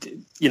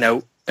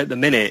the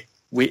minute,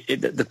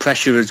 the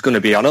pressure is going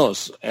to be on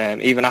us,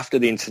 even after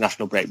the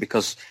international break,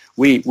 because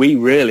we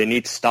really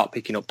need to start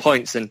picking up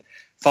points. And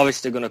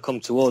Forest are going to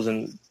come to us,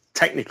 and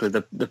technically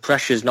the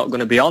pressure is not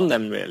going to be on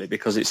them, really,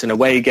 because it's an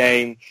away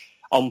game.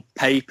 On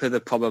paper, they're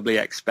probably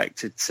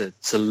expected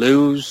to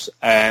lose,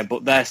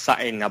 but they're sat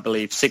in, I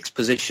believe, 6th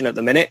position at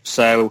the minute.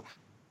 So,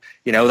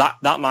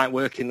 that might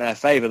work in their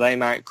favour. They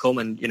might come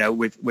and,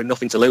 with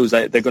nothing to lose,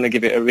 they're going to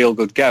give it a real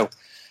good go.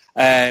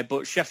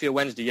 But Sheffield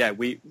Wednesday, yeah,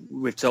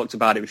 we've talked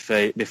about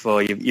it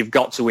before. You've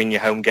got to win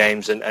your home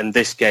games, and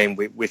this game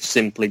we've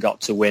simply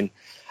got to win.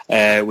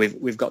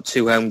 We've got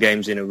 2 home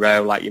games in a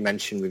row, like you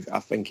mentioned. I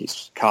think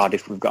it's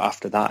Cardiff we've got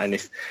after that, and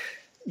if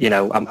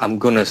I'm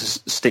going to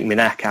stick my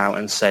neck out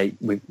and say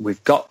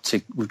we've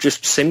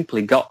just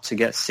simply got to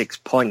get 6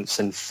 points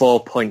and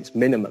 4 points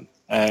minimum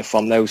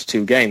from those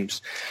 2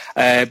 games.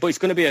 But it's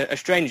going to be a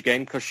strange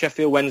game because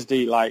Sheffield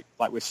Wednesday, like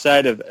we've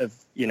said, have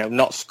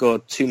not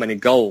scored too many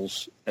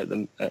goals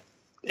in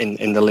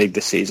the league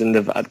this season.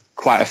 They've had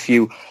quite a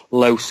few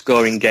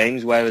low-scoring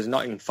games, whereas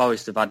Nottingham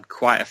Forest have had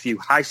quite a few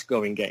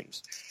high-scoring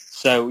games.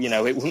 So,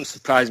 it wouldn't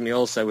surprise me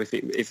also if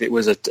it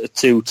was a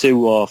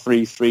 2-2 or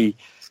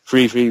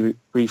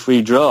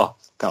 3-3 draw.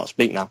 Can't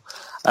speak now.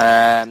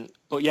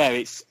 But yeah,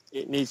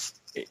 it needs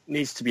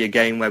to be a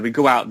game where we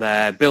go out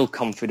there, build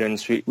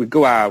confidence, we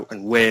go out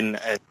and win,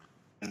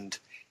 and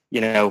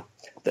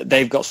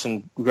they've got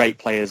some great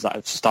players that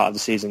have started the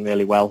season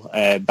really well.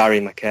 Barry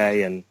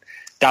McKay and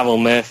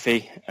Daryl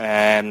Murphy,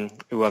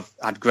 who have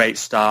had great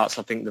starts.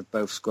 I think they've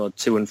both scored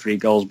 2 and 3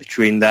 goals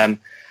between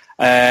them.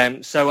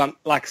 So,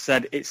 like I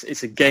said,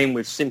 it's a game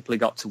we've simply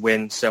got to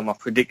win. So my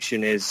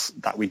prediction is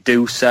that we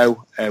do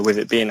so, with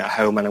it being at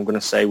home, and I'm going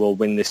to say we'll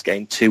win this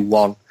game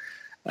 2-1.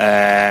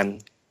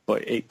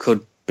 But it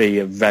could be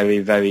a very,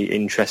 very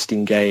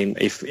interesting game.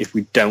 If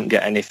we don't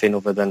get anything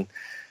other than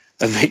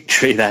a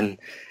victory, then,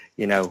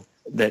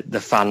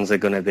 the fans are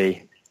going to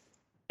be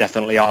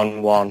definitely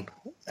on one,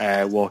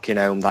 walking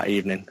home that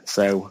evening.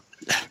 So,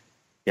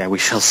 yeah, we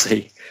shall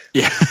see.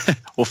 Yeah,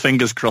 well,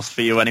 fingers crossed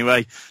for you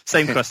anyway.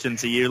 Same question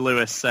to you,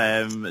 Lewis.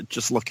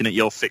 Just looking at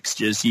your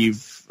fixtures,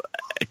 you've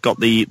got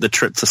the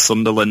trip to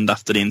Sunderland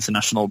after the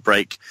international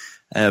break.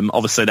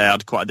 Obviously, they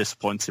had quite a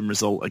disappointing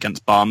result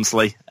against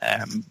Barnsley.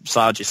 So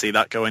how do you see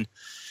that going?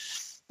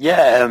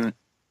 Yeah,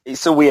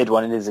 it's a weird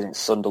one, isn't it,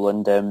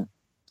 Sunderland?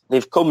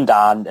 They've come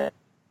down,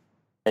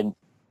 and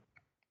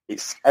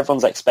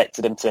everyone's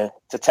expected them to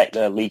take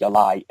the league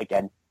alight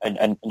again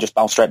and just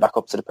bounce straight back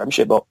up to the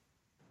Premiership, but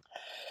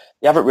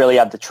they haven't really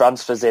had the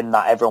transfers in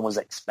that everyone was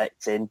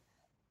expecting,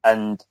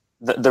 and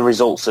the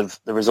results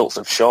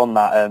have shown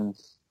that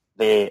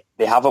they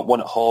haven't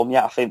won at home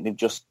yet. I think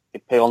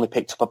they only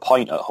picked up a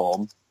point at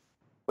home,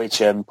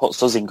 which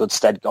puts us in good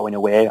stead going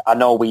away. I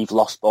know we've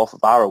lost both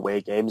of our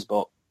away games,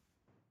 but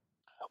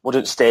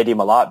wouldn't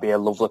Stadium of Light be a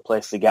lovely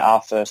place to get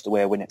our first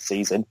away win at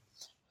season?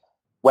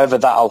 Whether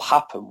that'll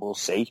happen, we'll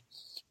see.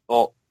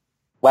 But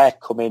we're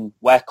coming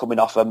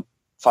off a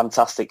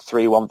fantastic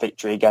 3-1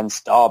 victory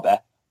against Derby,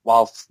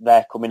 whilst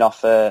they're coming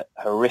off a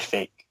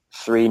horrific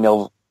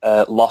 3-0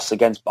 loss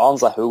against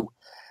Barnsley, who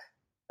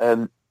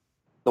the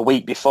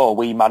week before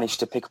we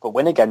managed to pick up a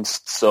win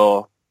against.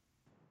 So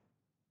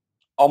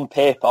on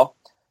paper,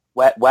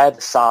 we're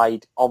the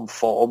side on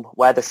form,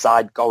 we're the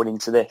side going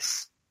into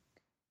this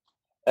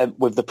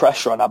with the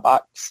pressure on our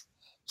backs.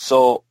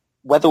 So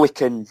whether we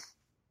can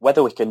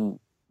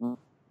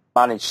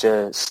manage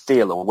to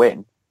steal a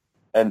win,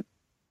 I'm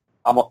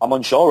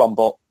unsure on,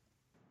 but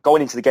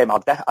going into the game,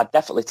 I'd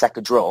definitely take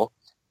a draw.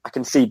 I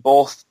can see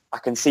both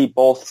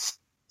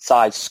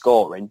sides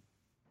scoring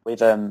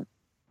with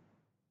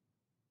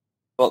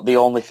but the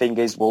only thing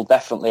is we'll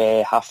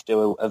definitely have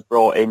to have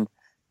brought in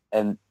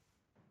an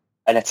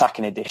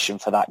attacking addition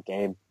for that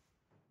game,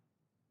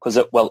 because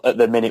at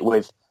the minute,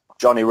 with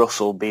Johnny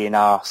Russell being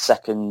our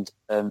second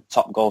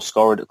top goal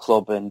scorer at the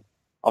club, and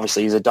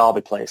obviously he's a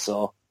Derby player,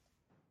 so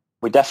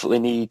we definitely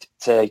need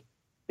to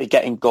be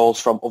getting goals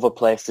from other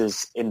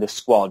places in the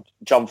squad.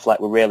 John Fleck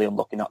were really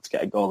unlucky not to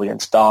get a goal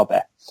against Derby,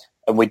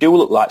 and we do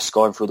look like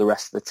scoring through the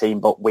rest of the team,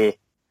 but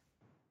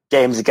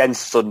games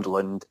against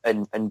Sunderland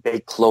and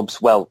big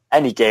clubs, well,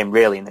 any game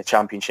really in the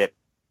Championship,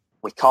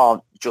 we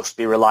can't just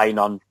be relying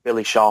on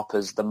Billy Sharp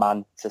as the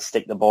man to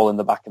stick the ball in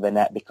the back of the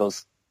net,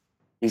 because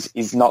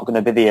he's not going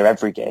to be there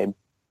every game.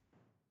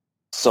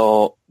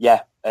 So,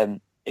 yeah,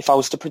 if I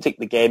was to predict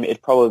the game,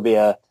 it'd probably be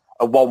a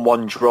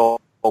 1-1 draw,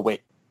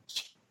 which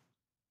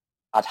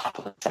I'd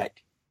happily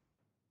take.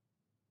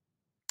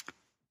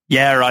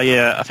 Yeah,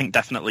 I think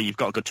definitely you've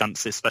got a good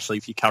chance, especially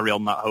if you carry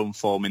on that home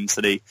form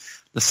into the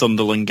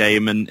Sunderland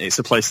game, and it's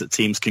a place that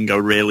teams can go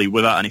really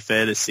without any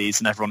fear this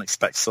season. Everyone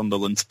expects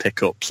Sunderland to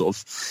pick up sort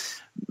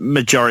of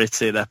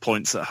majority of their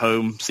points at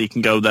home, so you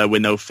can go there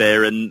with no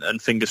fear,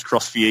 and fingers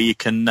crossed for you, you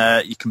can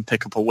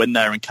pick up a win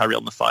there and carry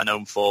on the fine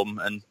home form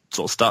and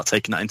sort of start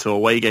taking that into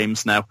away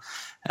games now.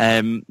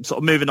 Sort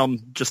of moving on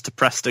just to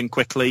Preston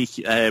quickly,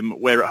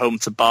 we're at home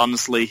to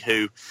Barnsley,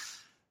 who,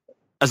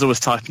 as I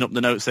was typing up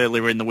the notes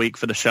earlier in the week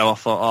for the show, I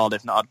thought,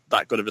 they've not had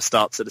that good of a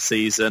start to the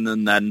season.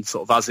 And then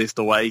sort of as is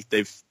the way,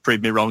 they've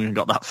proved me wrong and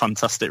got that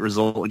fantastic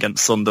result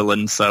against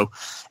Sunderland. So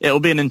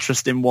it'll be an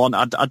interesting one.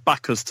 I'd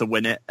back us to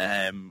win it.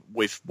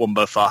 We've won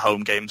both our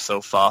home games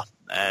so far.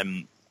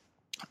 And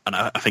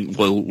I think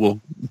we'll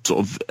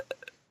sort of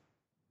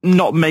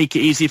not make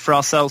it easy for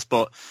ourselves,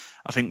 but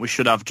I think we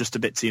should have just a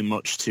bit too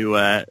much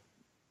to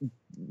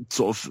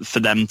sort of for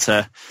them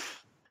to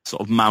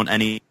sort of mount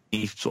any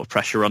sort of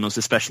pressure on us,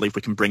 especially if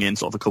we can bring in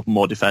sort of a couple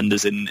more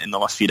defenders in the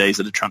last few days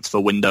of the transfer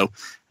window.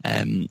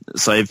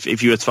 So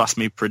if you were to ask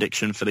me a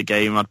prediction for the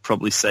game, I'd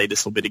probably say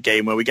this will be the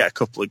game where we get a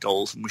couple of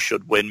goals and we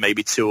should win,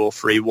 maybe 2 or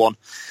 3-1.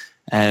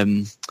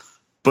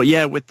 But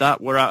yeah, with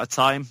that, we're out of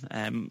time.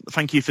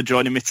 Thank you for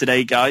joining me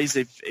today, guys.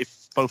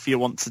 If both of you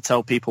want to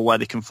tell people where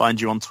they can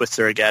find you on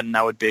Twitter again,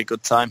 now would be a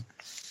good time.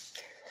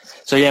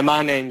 So yeah,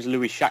 my name's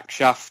Louis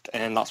Shackshaft,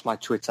 and that's my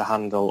Twitter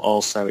handle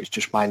also. It's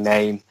just my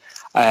name.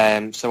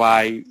 So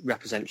I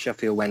represent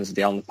Sheffield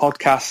Wednesday on the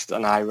podcast,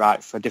 and I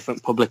write for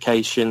different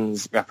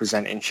publications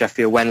representing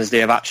Sheffield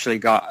Wednesday. I've actually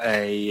got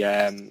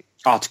a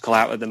article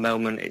out at the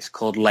moment. It's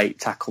called Late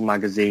Tackle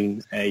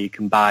Magazine. You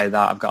can buy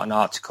that. I've got an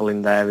article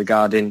in there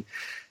regarding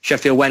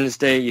Sheffield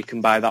Wednesday. You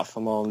can buy that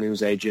from all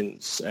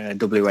newsagents.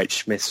 WH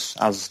Smith's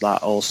has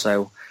that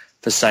also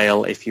for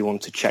sale if you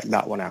want to check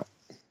that one out.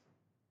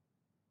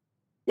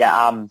 Yeah,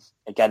 I'm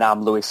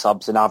Louis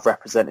Sobbs, and I've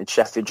represented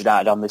Sheffield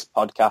United on this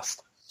podcast.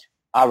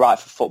 I write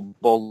for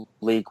Football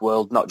League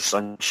World, not just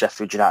on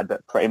Sheffield United,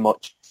 but pretty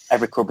much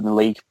every club in the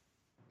league.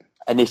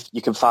 And if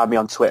you can find me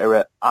on Twitter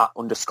at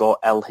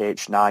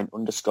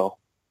 @_LH9_.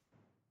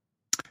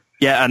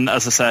 Yeah, and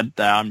as I said,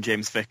 I'm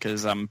James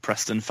Vickers. I'm a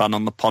Preston fan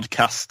on the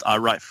podcast. I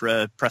write for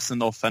a Preston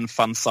North End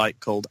fan site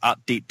called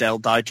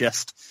 @Deepdale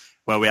Digest,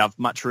 where we have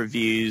match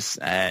reviews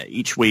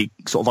each week,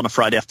 sort of on a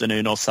Friday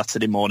afternoon or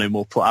Saturday morning.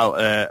 We'll put out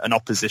an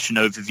opposition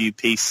overview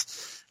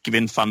piece,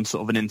 giving fans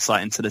sort of an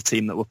insight into the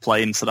team that we're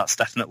playing. So that's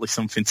definitely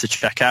something to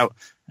check out.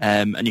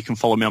 And you can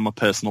follow me on my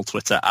personal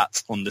Twitter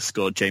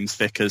 @_James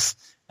Vickers.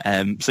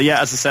 So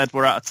yeah, as I said,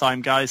 we're out of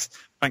time, guys.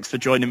 Thanks for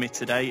joining me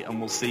today, and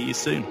we'll see you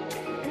soon.